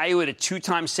only value it at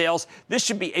 2x sales, this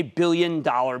should be a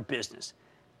billion-dollar business.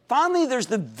 Finally, there's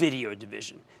the video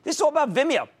division. This is all about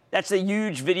Vimeo. That's a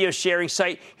huge video sharing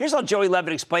site. Here's how Joey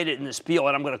Levitt explained it in the spiel,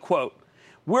 and I'm going to quote.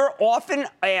 We're often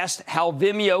asked how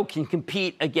Vimeo can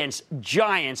compete against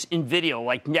giants in video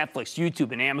like Netflix,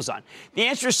 YouTube, and Amazon. The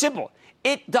answer is simple.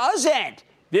 It doesn't.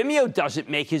 Vimeo doesn't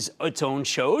make its own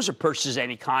shows or purchase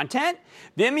any content.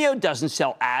 Vimeo doesn't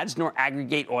sell ads nor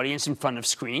aggregate audience in front of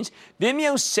screens.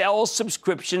 Vimeo sells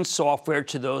subscription software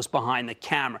to those behind the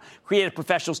camera, creative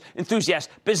professionals,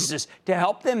 enthusiasts, businesses, to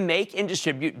help them make and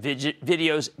distribute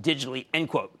videos digitally, end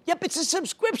quote. Yep, it's a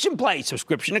subscription play,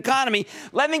 subscription economy.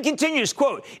 Levin continues,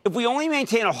 quote, if we only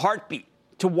maintain a heartbeat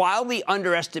to wildly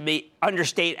understate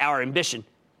our ambition,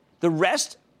 the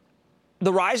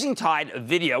rising tide of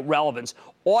video relevance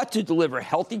ought to deliver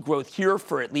healthy growth here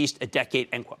for at least a decade,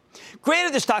 end quote.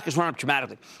 Granted, the stock has run up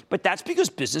dramatically, but that's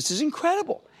because business is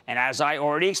incredible. And as I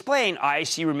already explained,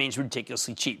 IAC remains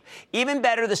ridiculously cheap. Even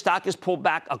better, the stock has pulled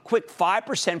back a quick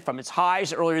 5% from its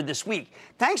highs earlier this week,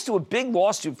 thanks to a big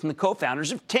lawsuit from the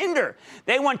co-founders of Tinder.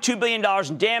 They won $2 billion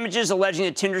in damages, alleging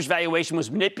that Tinder's valuation was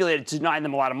manipulated to deny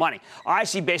them a lot of money.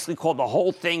 IAC basically called the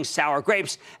whole thing sour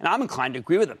grapes, and I'm inclined to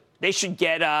agree with them. They should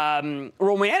get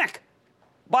romantic.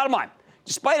 Bottom line,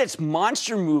 despite its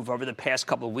monster move over the past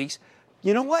couple of weeks,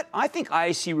 you know what? I think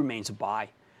IAC remains a buy.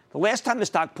 The last time the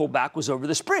stock pulled back was over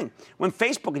the spring, when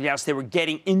Facebook announced they were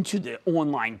getting into the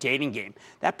online dating game.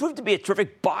 That proved to be a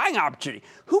terrific buying opportunity.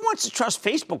 Who wants to trust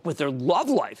Facebook with their love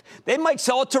life? They might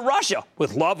sell it to Russia,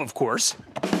 with love, of course.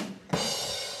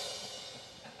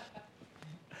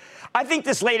 I think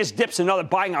this latest dip's another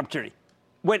buying opportunity.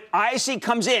 When IAC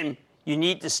comes in, you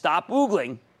need to stop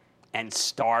oogling and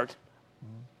start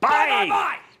buying.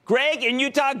 Buy. Greg in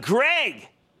Utah. Greg.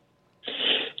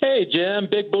 Hey, Jim.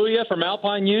 Big booyah from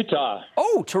Alpine, Utah.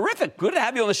 Oh, terrific. Good to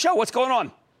have you on the show. What's going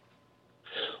on?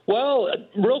 Well,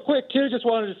 real quick, too, just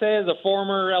wanted to say as a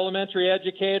former elementary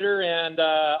educator and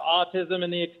autism in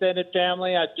the extended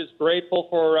family, I'm just grateful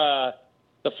for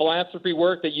the philanthropy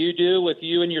work that you do with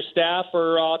you and your staff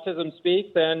for Autism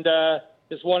Speaks, and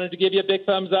just wanted to give you a big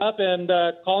thumbs up and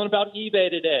calling about eBay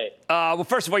today. Well,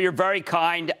 first of all, you're very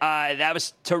kind. That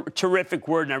was terrific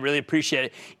word, and I really appreciate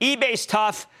it. eBay's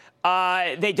tough.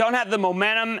 They don't have the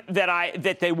momentum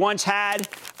that they once had.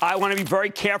 I want to be very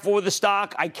careful with the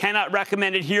stock. I cannot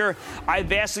recommend it here. I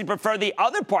vastly prefer the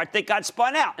other part that got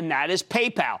spun out, and that is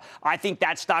PayPal. I think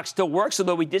that stock still works,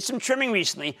 although we did some trimming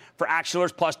recently for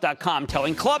ActionAlertsPlus.com,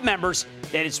 telling club members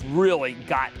that it's really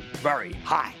gotten very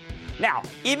high. Now,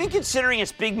 even considering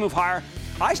its big move higher,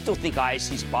 I still think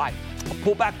IAC's a buy. A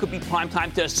pullback could be prime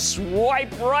time to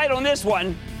swipe right on this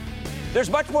one.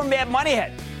 There's much more mad money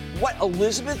ahead. What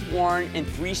Elizabeth Warren and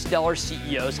three stellar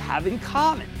CEOs have in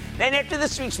common. Then after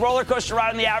this week's roller coaster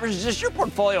ride on the averages, does your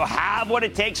portfolio have what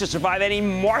it takes to survive any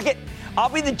market? I'll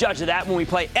be the judge of that when we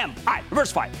play MI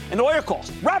Diversified and all your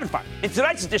calls rapid fire in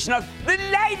tonight's edition of the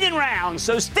Lightning Round.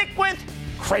 So stick with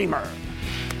Cramer.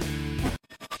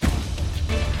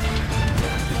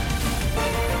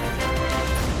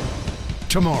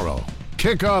 Tomorrow,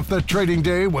 kick off the trading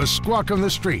day with Squawk on the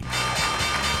Street.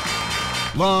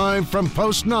 Live from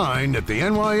Post 9 at the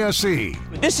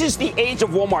NYSE. This is the age of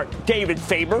Walmart. David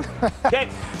Faber.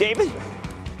 David,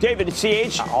 it's the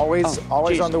age. Always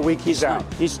on the week he's out.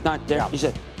 He's not there.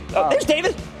 Yeah. There's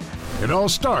David. It all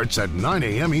starts at 9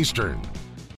 a.m. Eastern.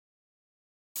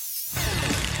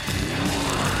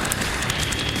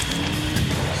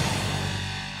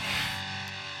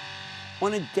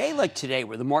 On a day like today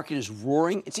where the market is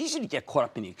roaring, it's easy to get caught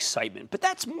up in the excitement, but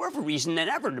that's more of a reason than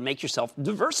ever to make yourself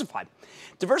diversified.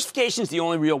 Diversification is the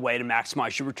only real way to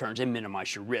maximize your returns and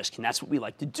minimize your risk, and that's what we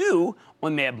like to do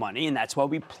on Mad Money, and that's why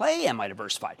we play MI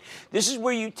Diversified. This is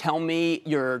where you tell me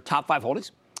your top 5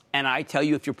 holdings, and I tell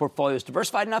you if your portfolio is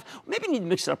diversified enough. Maybe you need to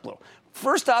mix it up a little.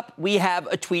 First up, we have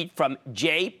a tweet from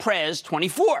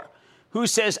JPrez24. Who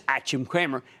says, at Jim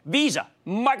Cramer, Visa,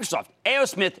 Microsoft, A.O.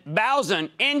 Smith, Bowson,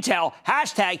 Intel,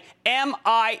 hashtag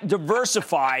MI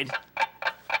Diversified.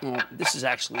 Well, this is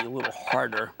actually a little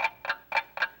harder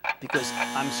because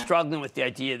I'm struggling with the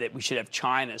idea that we should have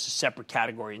China as a separate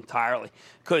category entirely.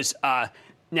 Because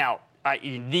now,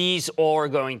 these all are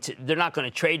they're not going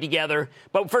to trade together.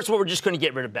 But first of all, we're just going to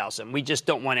get rid of Balsam. We just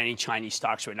don't want any Chinese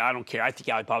stocks right now. I don't care. I think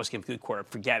Alibaba's going to have a good quarter.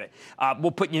 Forget it.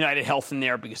 We'll put United Health in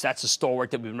there because that's a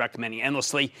stalwart that we've been recommending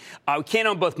endlessly. We can't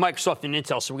own both Microsoft and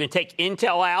Intel, so we're going to take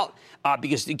Intel out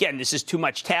because, again, this is too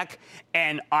much tech.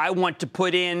 And I want to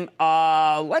put in,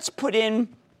 let's put in,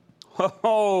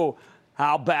 how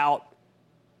about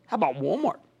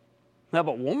Walmart? How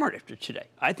about Walmart after today?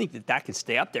 I think that can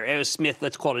stay up there. Aaron Smith,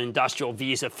 let's call it industrial,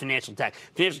 Visa, financial tech.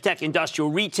 Financial tech,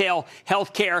 industrial, retail,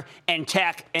 healthcare, and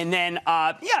tech. And then,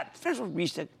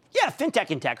 fintech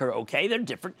and tech are okay. They're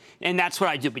different. And that's what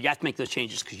I do. But you have to make those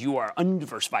changes because you are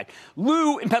undiversified.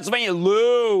 Lou in Pennsylvania.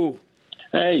 Lou.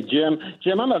 Hey, Jim.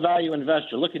 Jim, I'm a value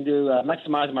investor looking to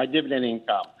maximize my dividend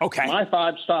income. Okay. My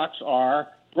 5 stocks are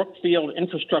Brookfield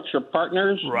Infrastructure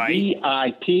Partners, right.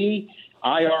 BIP,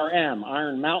 IRM,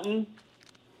 Iron Mountain,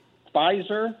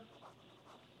 Pfizer,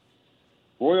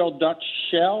 Royal Dutch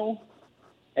Shell,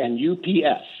 and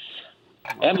UPS.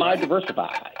 Am I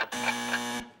diversified?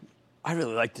 I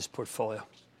really like this portfolio.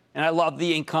 And I love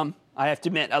the income. I have to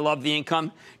admit, I love the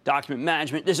income, document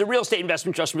management. There's a real estate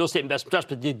investment trust,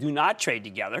 but they do not trade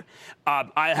together.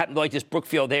 I happen to like this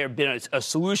Brookfield. They have been a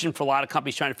solution for a lot of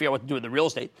companies trying to figure out what to do with the real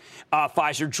estate.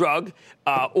 Pfizer drug,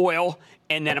 oil,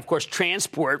 and then, of course,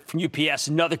 transport from UPS,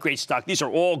 another great stock. These are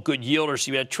all good yielders.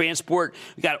 So we got transport,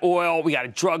 we got oil, we got a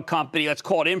drug company. Let's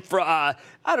call it infra,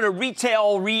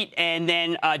 retail REIT, and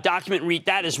then document REIT.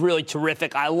 That is really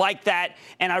terrific. I like that,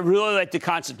 and I really like the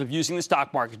concept of using the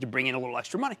stock market to bring in a little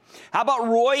extra money. How about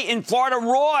Roy in Florida?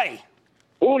 Roy.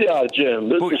 Booyah, Jim.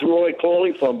 This is Roy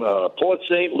calling from Port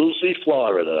St. Lucie,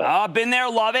 Florida. I've been there,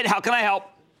 love it. How can I help?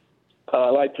 I'd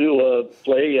like to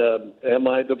play Am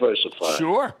I Diversified?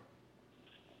 Sure.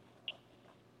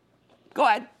 Go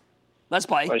ahead. Let's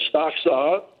play. My stocks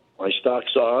are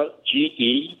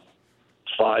GE,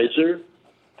 Pfizer,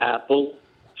 Apple,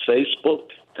 Facebook,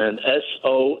 and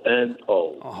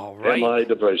SONO. All right. Am I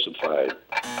diversified?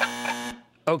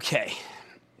 Okay.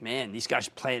 Man, these guys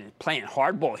are playing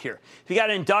hardball here. We got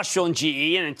industrial and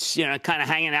GE, and it's kind of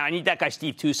hanging out. I need that guy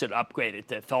Steve Tusa to upgrade it,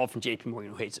 the fellow from JP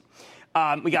Morgan who hates it.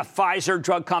 We got Pfizer,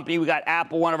 drug company. We got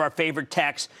Apple, one of our favorite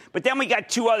techs. But then we got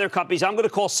 2 other companies. I'm going to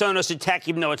call Sonos a tech,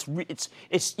 even though it's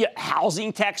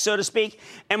housing tech, so to speak.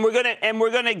 And we're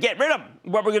gonna get rid of them.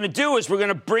 What we're going to do is we're going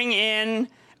to bring in.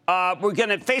 We're going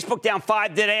to Facebook down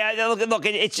 5 today. Look,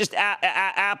 it's just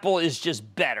Apple is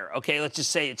just better. Okay, let's just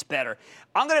say it's better.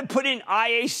 I'm going to put in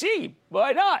IAC.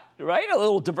 Why not? Right? A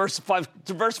little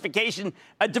diversification,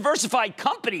 a diversified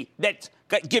company that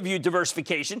give you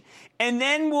diversification, and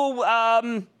then we'll.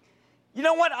 You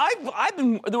know what?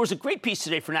 There was a great piece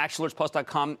today for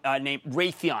NationalAlertsPlus.com named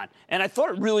Raytheon, and I thought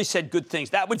it really said good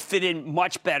things. That would fit in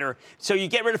much better. So you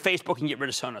get rid of Facebook and get rid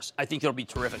of Sonos. I think it'll be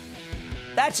terrific.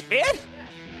 That's it?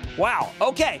 Wow.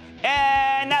 Okay.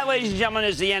 And that, ladies and gentlemen,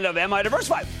 is the end of Am I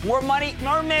Diversified? More money,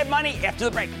 more mad money after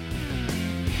the break.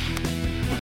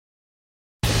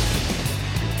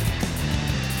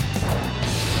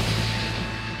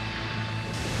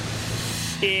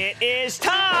 It is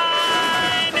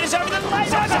time. It is over the lights.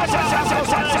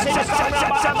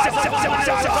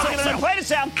 Play the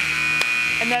sound.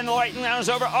 And then the lightning round is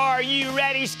over. Are you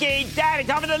ready, Ski Daddy?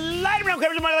 Time for the lightning round.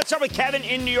 Let's start with Kevin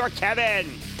in New York.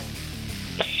 Kevin.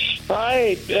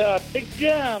 Hi, Big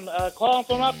Jim, calling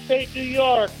from upstate New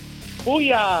York.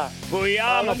 Booyah. Booyah,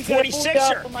 I'm a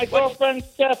 46er. For my girlfriend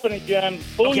Stephanie, Jim.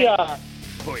 Booyah.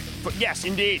 Okay. Yes,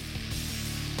 indeed.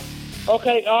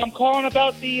 Okay, I'm calling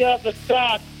about the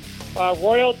stock,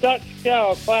 Royal Dutch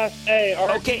Shell, Class A.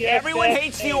 Okay, everyone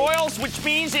hates the oils, which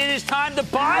means it is time to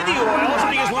buy the oils,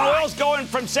 because when oil's going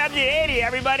from 70 to 80,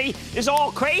 everybody is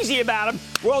all crazy about them.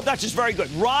 Royal Dutch is very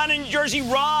good. Ron in New Jersey.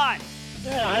 Ron.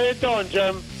 Yeah, how you doing,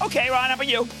 Jim? Okay, Ron, how about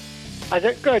you?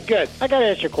 Good. I got to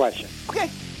ask you a question. Okay.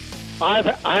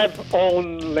 I've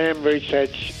owned Lamb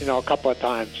Research, a couple of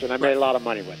times, and I made a lot of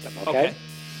money with them, okay?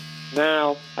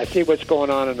 Now, I see what's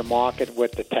going on in the market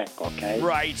with the tech, okay?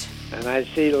 Right. And I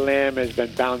see Lamb has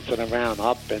been bouncing around,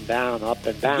 up and down, up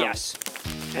and down. Yes.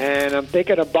 And I'm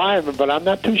thinking of buying them, but I'm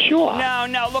not too sure.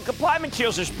 No. Look, Applied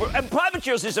Materials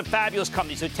is a fabulous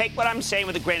company, so take what I'm saying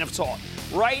with a grain of salt.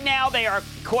 Right now, they are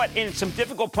caught in some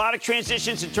difficult product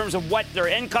transitions in terms of what their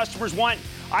end customers want.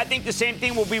 I think the same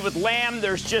thing will be with Lamb.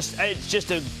 It's just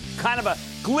a kind of a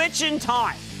glitch in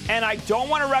time. And I don't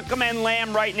want to recommend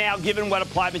Lamb right now, given what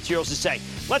Applied Materials is saying.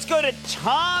 Let's go to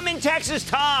Tom in Texas.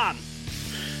 Tom.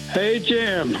 Hey,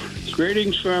 Jim.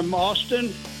 Greetings from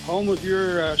Austin, home of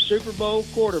your Super Bowl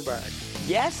quarterback.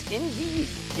 Yes, indeed.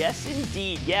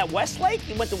 Yeah, Westlake.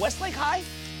 You went to Westlake High?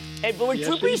 Hey, where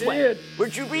Drew Brees went. Where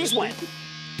Drew Brees went.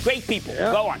 Great people.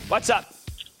 Yeah. Go on. What's up?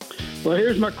 Well,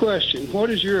 here's my question. What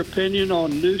is your opinion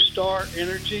on New Star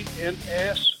Energy,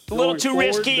 NS? A little too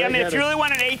risky. I mean, if you really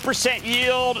want an 8%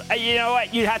 yield, you know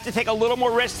what? You'd have to take a little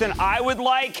more risk than I would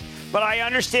like. But I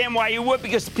understand why you would,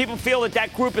 because people feel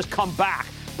that group has come back.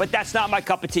 But that's not my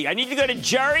cup of tea. I need to go to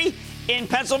Jerry in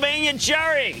Pennsylvania.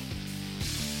 Jerry.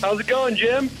 How's it going,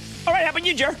 Jim? All right, how about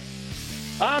you, Jerry?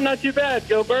 I'm not too bad.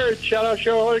 Go Birds. Shout out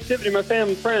shareholder activity, my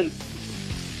family and friends.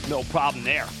 No problem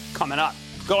there. Coming up.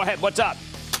 Go ahead. What's up?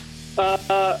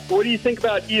 What do you think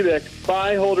about EBIC?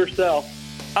 Buy, hold, or sell?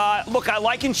 Look, I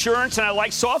like insurance and I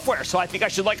like software, so I think I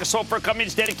should like a software company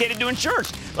that's dedicated to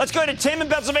insurance. Let's go to Tim in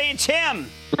Pennsylvania. Tim.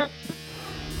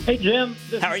 Hey, Jim.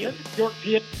 How are you? York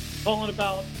P. calling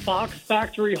about Fox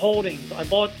Factory Holdings. I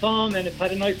bought some, and it's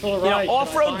had a nice little ride.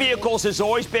 Off-road vehicles has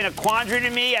always been a quandary to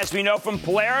me, as we know from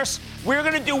Polaris. We're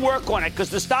going to do work on it because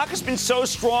the stock has been so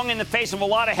strong in the face of a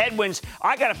lot of headwinds.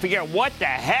 I got to figure out what the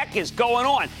heck is going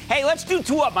on. Hey, let's do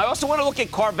two of them. I also want to look at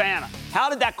Carvana. How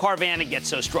did that Carvana get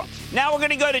so strong? Now we're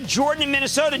going to go to Jordan in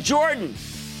Minnesota. Jordan.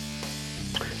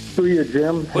 Booyah,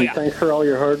 Jim. Booyah. And thanks for all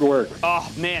your hard work.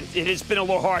 Oh, man, it has been a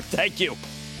little hard. Thank you.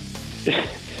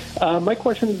 My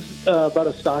question is about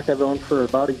a stock I've owned for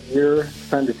about a year. It's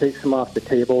time to take some off the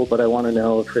table, but I want to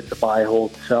know if it's a buy,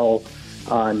 hold, sell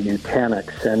on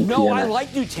Nutanix and No, TNX. I like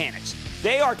Nutanix.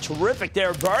 They are terrific.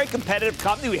 They're a very competitive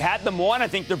company. We had them on. I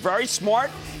think they're very smart.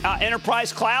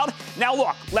 Enterprise cloud. Now,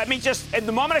 look, let me just, at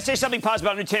the moment I say something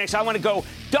positive about Nutanix, I want to go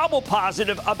double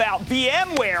positive about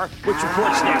VMware, which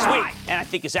reports next week, and I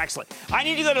think is excellent. I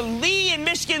need to go to Lee in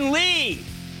Michigan. Lee.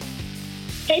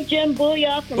 Hey, Jim,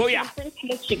 Booyah from Booyah. Prince,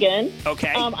 Michigan.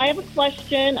 Okay. I have a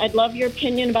question. I'd love your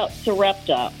opinion about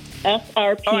Sarepta,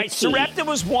 SRPT. All right, Sarepta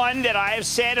was one that I have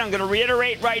said, I'm going to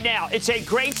reiterate right now. It's a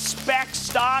great spec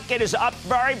stock. It is up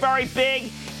very, very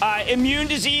big. Immune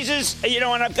diseases,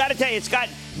 and I've got to tell you, it's got,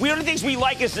 one of the things we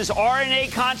like is this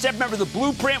RNA concept. Remember the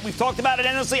blueprint? We've talked about it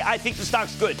endlessly. I think the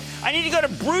stock's good. I need to go to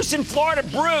Bruce in Florida.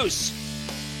 Bruce.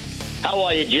 How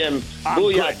are you, Jim?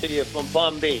 Booyah to you from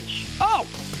Palm Beach. Oh,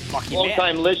 lucky man.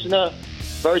 Long-time listener,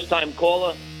 first-time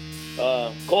caller.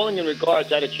 Calling in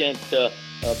regards, I had a chance to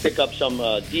pick up some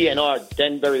DNR,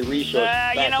 Denbury Resources.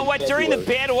 You know what? During the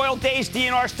bad oil days,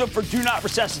 DNR stood for do not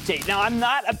resuscitate. Now, I'm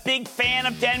not a big fan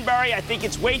of Denbury. I think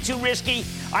it's way too risky.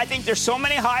 I think there's so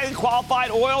many highly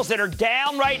qualified oils that are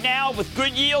down right now with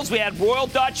good yields. We had Royal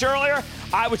Dutch earlier.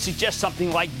 I would suggest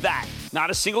something like that. Not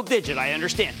a single digit, I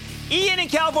understand. Ian in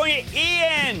California.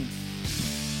 Ian.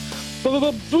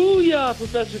 Booyah,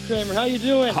 Professor Cramer. How you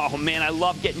doing? Oh, man, I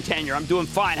love getting tenure. I'm doing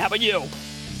fine. How about you?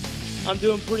 I'm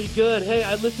doing pretty good. Hey,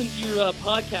 I listen to your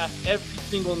podcast every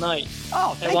single night.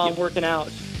 Oh, thank while you. I'm working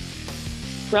out.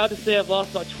 Proud to say I've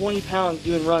lost about 20 pounds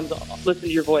doing runs. Listen to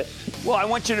your voice. Well, I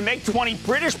want you to make 20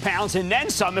 British pounds and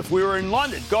then some if we were in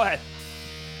London. Go ahead.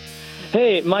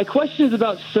 Hey, my question is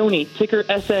about Sony, ticker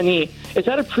SNE. It's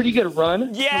had a pretty good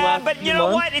run. Yeah, but you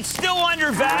know what? It's still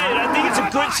undervalued. I think it's a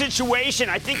good situation.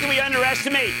 I think that we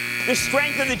underestimate the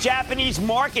strength of the Japanese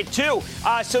market, too.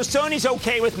 So Sony's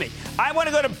okay with me. I want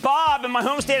to go to Bob in my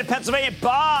home state of Pennsylvania.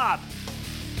 Bob.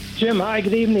 Jim, hi,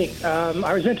 good evening.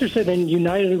 I was interested in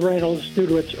United Rentals due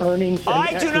to its earnings.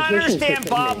 I do not understand,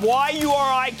 Bob, why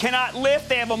URI cannot lift.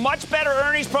 They have a much better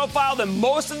earnings profile than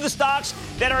most of the stocks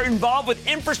that are involved with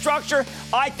infrastructure.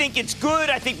 I think it's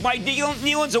good. I think Mike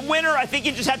Nealon's a winner. I think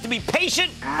you just have to be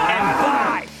patient and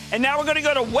buy. And now we're going to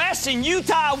go to Wes in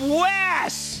Utah.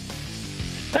 Wes!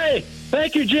 Hey,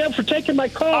 thank you, Jim, for taking my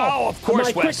call. Oh, of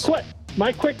course, Wes.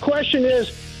 My quick question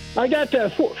is, I got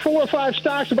 4 or 5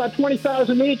 stocks, about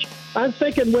 20,000 each. I'm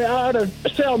thinking we ought to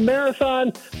sell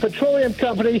Marathon Petroleum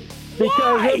Company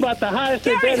because they're about the highest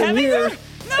they've been in years.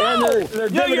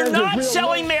 No, you're not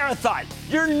selling Marathon.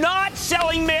 You're not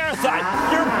selling Marathon.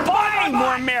 You're buying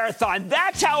more Marathon.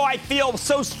 That's how I feel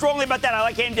so strongly about that. I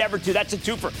like Endeavor, too. That's a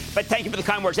twofer. But thank you for the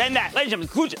kind words. And that, ladies and gentlemen,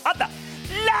 conclusion of the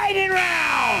Lightning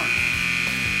Round.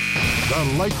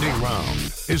 The Lightning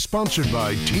Round is sponsored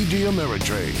by TD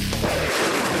Ameritrade.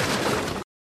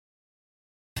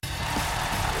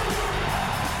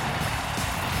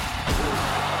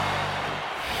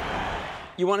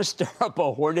 You want to stir up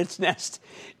a hornet's nest?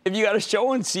 If you got a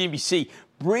show on CNBC,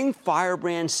 bring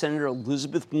Firebrand Senator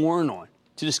Elizabeth Warren on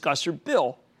to discuss her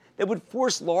bill that would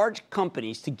force large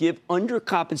companies to give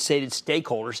undercompensated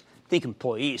stakeholders, think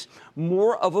employees,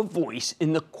 more of a voice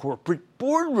in the corporate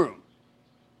boardroom.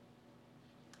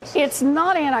 It's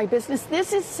not anti-business.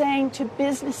 This is saying to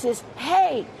businesses,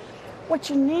 hey, what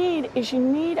you need is a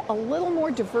little more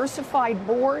diversified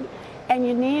board, and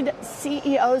you need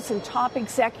CEOs and top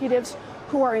executives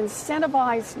who are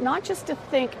incentivized not just to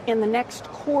think in the next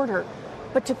quarter,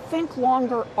 but to think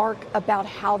longer arc about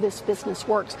how this business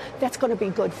works. That's going to be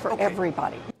good for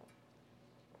everybody.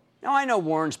 Now, I know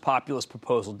Warren's populist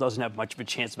proposal doesn't have much of a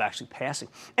chance of actually passing,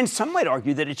 and some might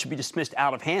argue that it should be dismissed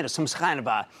out of hand as some kind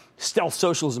of stealth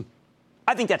socialism.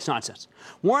 I think that's nonsense.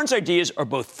 Warren's ideas are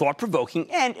both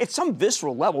thought-provoking and, at some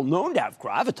visceral level, known to have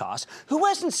gravitas. Who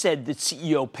hasn't said that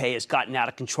CEO pay has gotten out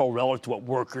of control relative to what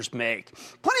workers make?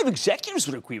 Plenty of executives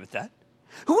would agree with that.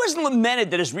 Who hasn't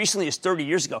lamented that as recently as 30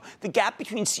 years ago, the gap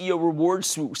between CEO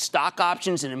rewards through stock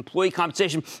options and employee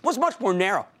compensation was much more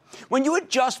narrow? When you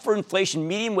adjust for inflation,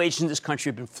 median wages in this country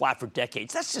have been flat for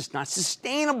decades. That's just not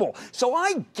sustainable. So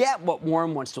I get what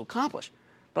Warren wants to accomplish,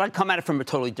 but I'd come at it from a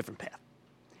totally different path.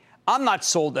 I'm not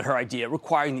sold that her idea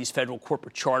requiring these federal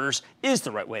corporate charters is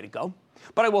the right way to go.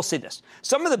 But I will say this.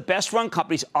 Some of the best-run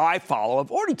companies I follow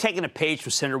have already taken a page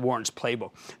from Senator Warren's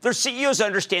playbook. Their CEOs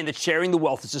understand that sharing the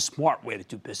wealth is a smart way to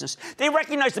do business. They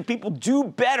recognize that people do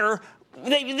better.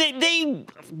 They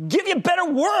give you better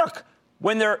work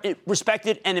when they're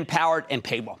respected and empowered and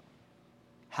paid well.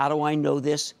 How do I know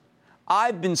this?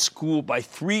 I've been schooled by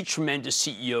 3 tremendous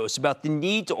CEOs about the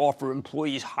need to offer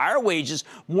employees higher wages,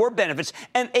 more benefits,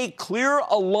 and a clear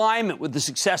alignment with the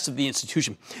success of the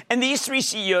institution. And these 3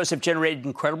 CEOs have generated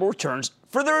incredible returns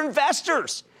for their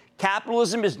investors.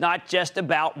 Capitalism is not just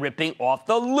about ripping off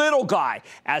the little guy.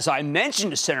 As I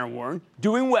mentioned to Senator Warren,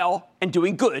 doing well and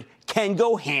doing good can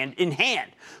go hand in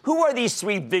hand. Who are these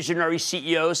 3 visionary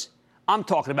CEOs? I'm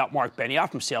talking about Mark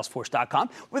Benioff from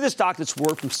Salesforce.com, with a stock that's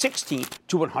soared from 16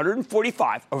 to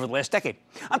 145 over the last decade.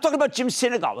 I'm talking about Jim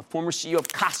Sinegal, the former CEO of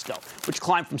Costco, which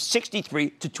climbed from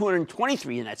 63 to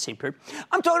 223 in that same period.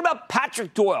 I'm talking about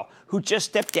Patrick Doyle, who just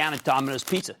stepped down at Domino's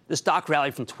Pizza. The stock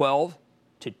rallied from $12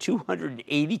 to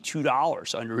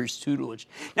 $282 under his tutelage.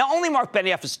 Now, only Mark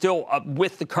Benioff is still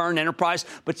with the current enterprise,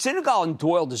 but Sinegal and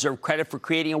Doyle deserve credit for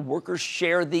creating a workers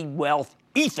share the wealth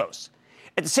ethos.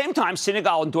 At the same time,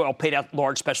 Sinegal and Doyle paid out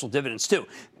large special dividends, too.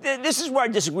 This is where I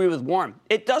disagree with Warren.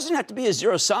 It doesn't have to be a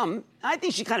zero sum. I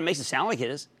think she kind of makes it sound like it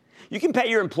is. You can pay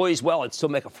your employees well and still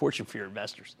make a fortune for your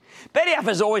investors. Benioff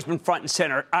has always been front and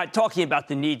center, talking about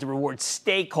the need to reward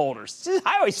stakeholders.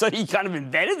 I always thought he kind of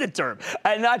invented the term,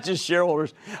 and not just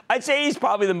shareholders. I'd say he's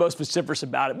probably the most vociferous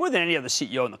about it, more than any other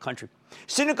CEO in the country.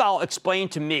 Sinegal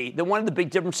explained to me that one of the big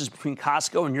differences between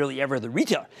Costco and nearly every other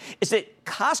retailer is that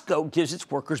Costco gives its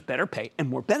workers better pay and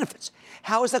more benefits.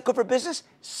 How is that good for business?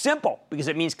 Simple, because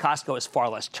it means Costco has far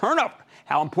less turnover.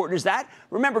 How important is that?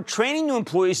 Remember, training new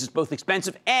employees is both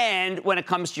expensive and, when it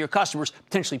comes to your customers,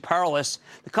 potentially perilous.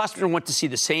 The customer wants to see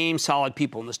the same solid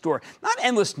people in the store, not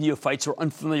endless neophytes who are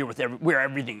unfamiliar with where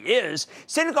everything is.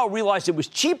 Sinegal realized it was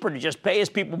cheaper to just pay his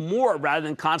people more rather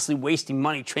than constantly wasting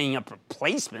money training up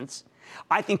replacements.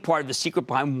 I think part of the secret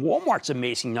behind Walmart's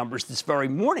amazing numbers this very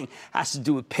morning has to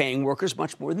do with paying workers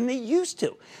much more than they used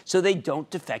to, so they don't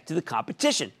defect to the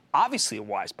competition. Obviously a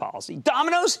wise policy.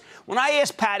 Domino's? When I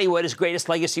asked Patty what his greatest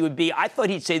legacy would be, I thought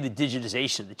he'd say the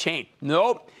digitization of the chain.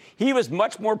 Nope. He was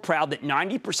much more proud that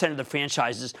 90% of the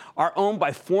franchises are owned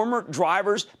by former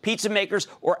drivers, pizza makers,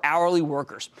 or hourly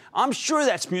workers. I'm sure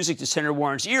that's music to Senator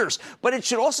Warren's ears, but it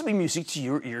should also be music to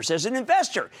your ears as an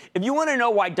investor. If you want to know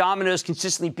why Domino's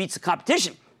consistently beats the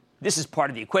competition, this is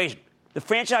part of the equation. The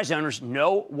franchise owners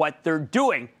know what they're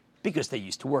doing because they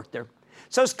used to work there.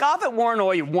 So scoff at Warren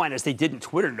all you want, as they did on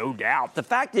Twitter, no doubt. The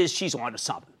fact is she's on to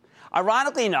something.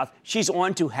 Ironically enough, she's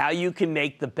on to how you can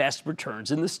make the best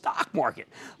returns in the stock market.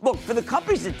 Look, for the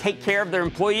companies that take care of their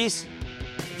employees,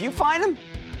 if you find them,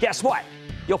 guess what?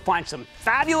 You'll find some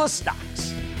fabulous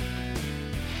stocks.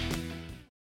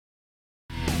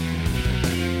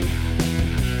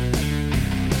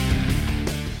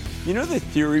 You know the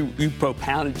theory we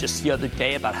propounded just the other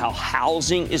day about how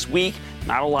housing is weak,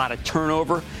 not a lot of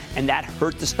turnover, and that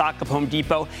hurt the stock of Home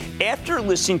Depot? After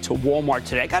listening to Walmart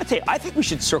today, I got to tell you, I think we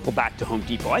should circle back to Home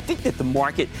Depot. I think that the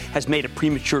market has made a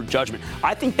premature judgment.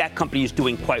 I think that company is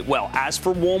doing quite well. As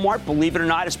for Walmart, believe it or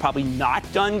not, it's probably not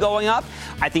done going up.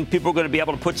 I think people are going to be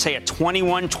able to put, say, a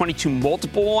 21, 22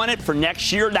 multiple on it for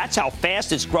next year. That's how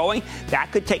fast it's growing.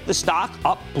 That could take the stock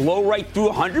up, blow right through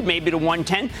 100, maybe to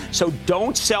 110. So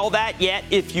don't sell that yet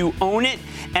if you own it.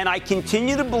 And I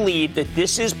continue to believe that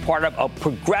this is part of a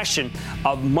progression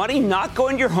of money not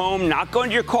going to your home, not going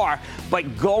to your car,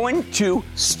 but going to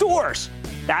stores.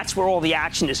 That's where all the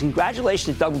action is.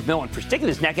 Congratulations to Doug McMillan for sticking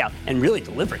his neck out and really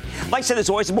delivering. Like I said, there's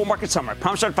always a bull market somewhere. I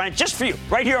promise I'll find it just for you,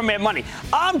 right here on Mad Money.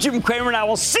 I'm Jim Cramer, and I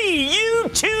will see you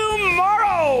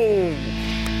tomorrow.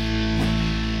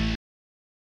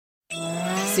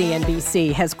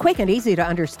 CNBC has quick and easy to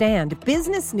understand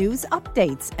business news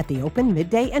updates at the open,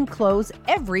 midday, and close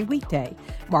every weekday.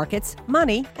 Markets,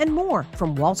 money, and more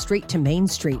from Wall Street to Main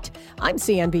Street. I'm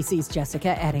CNBC's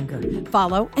Jessica Ettinger.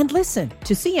 Follow and listen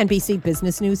to CNBC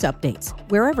Business News Updates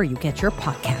wherever you get your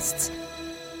podcasts.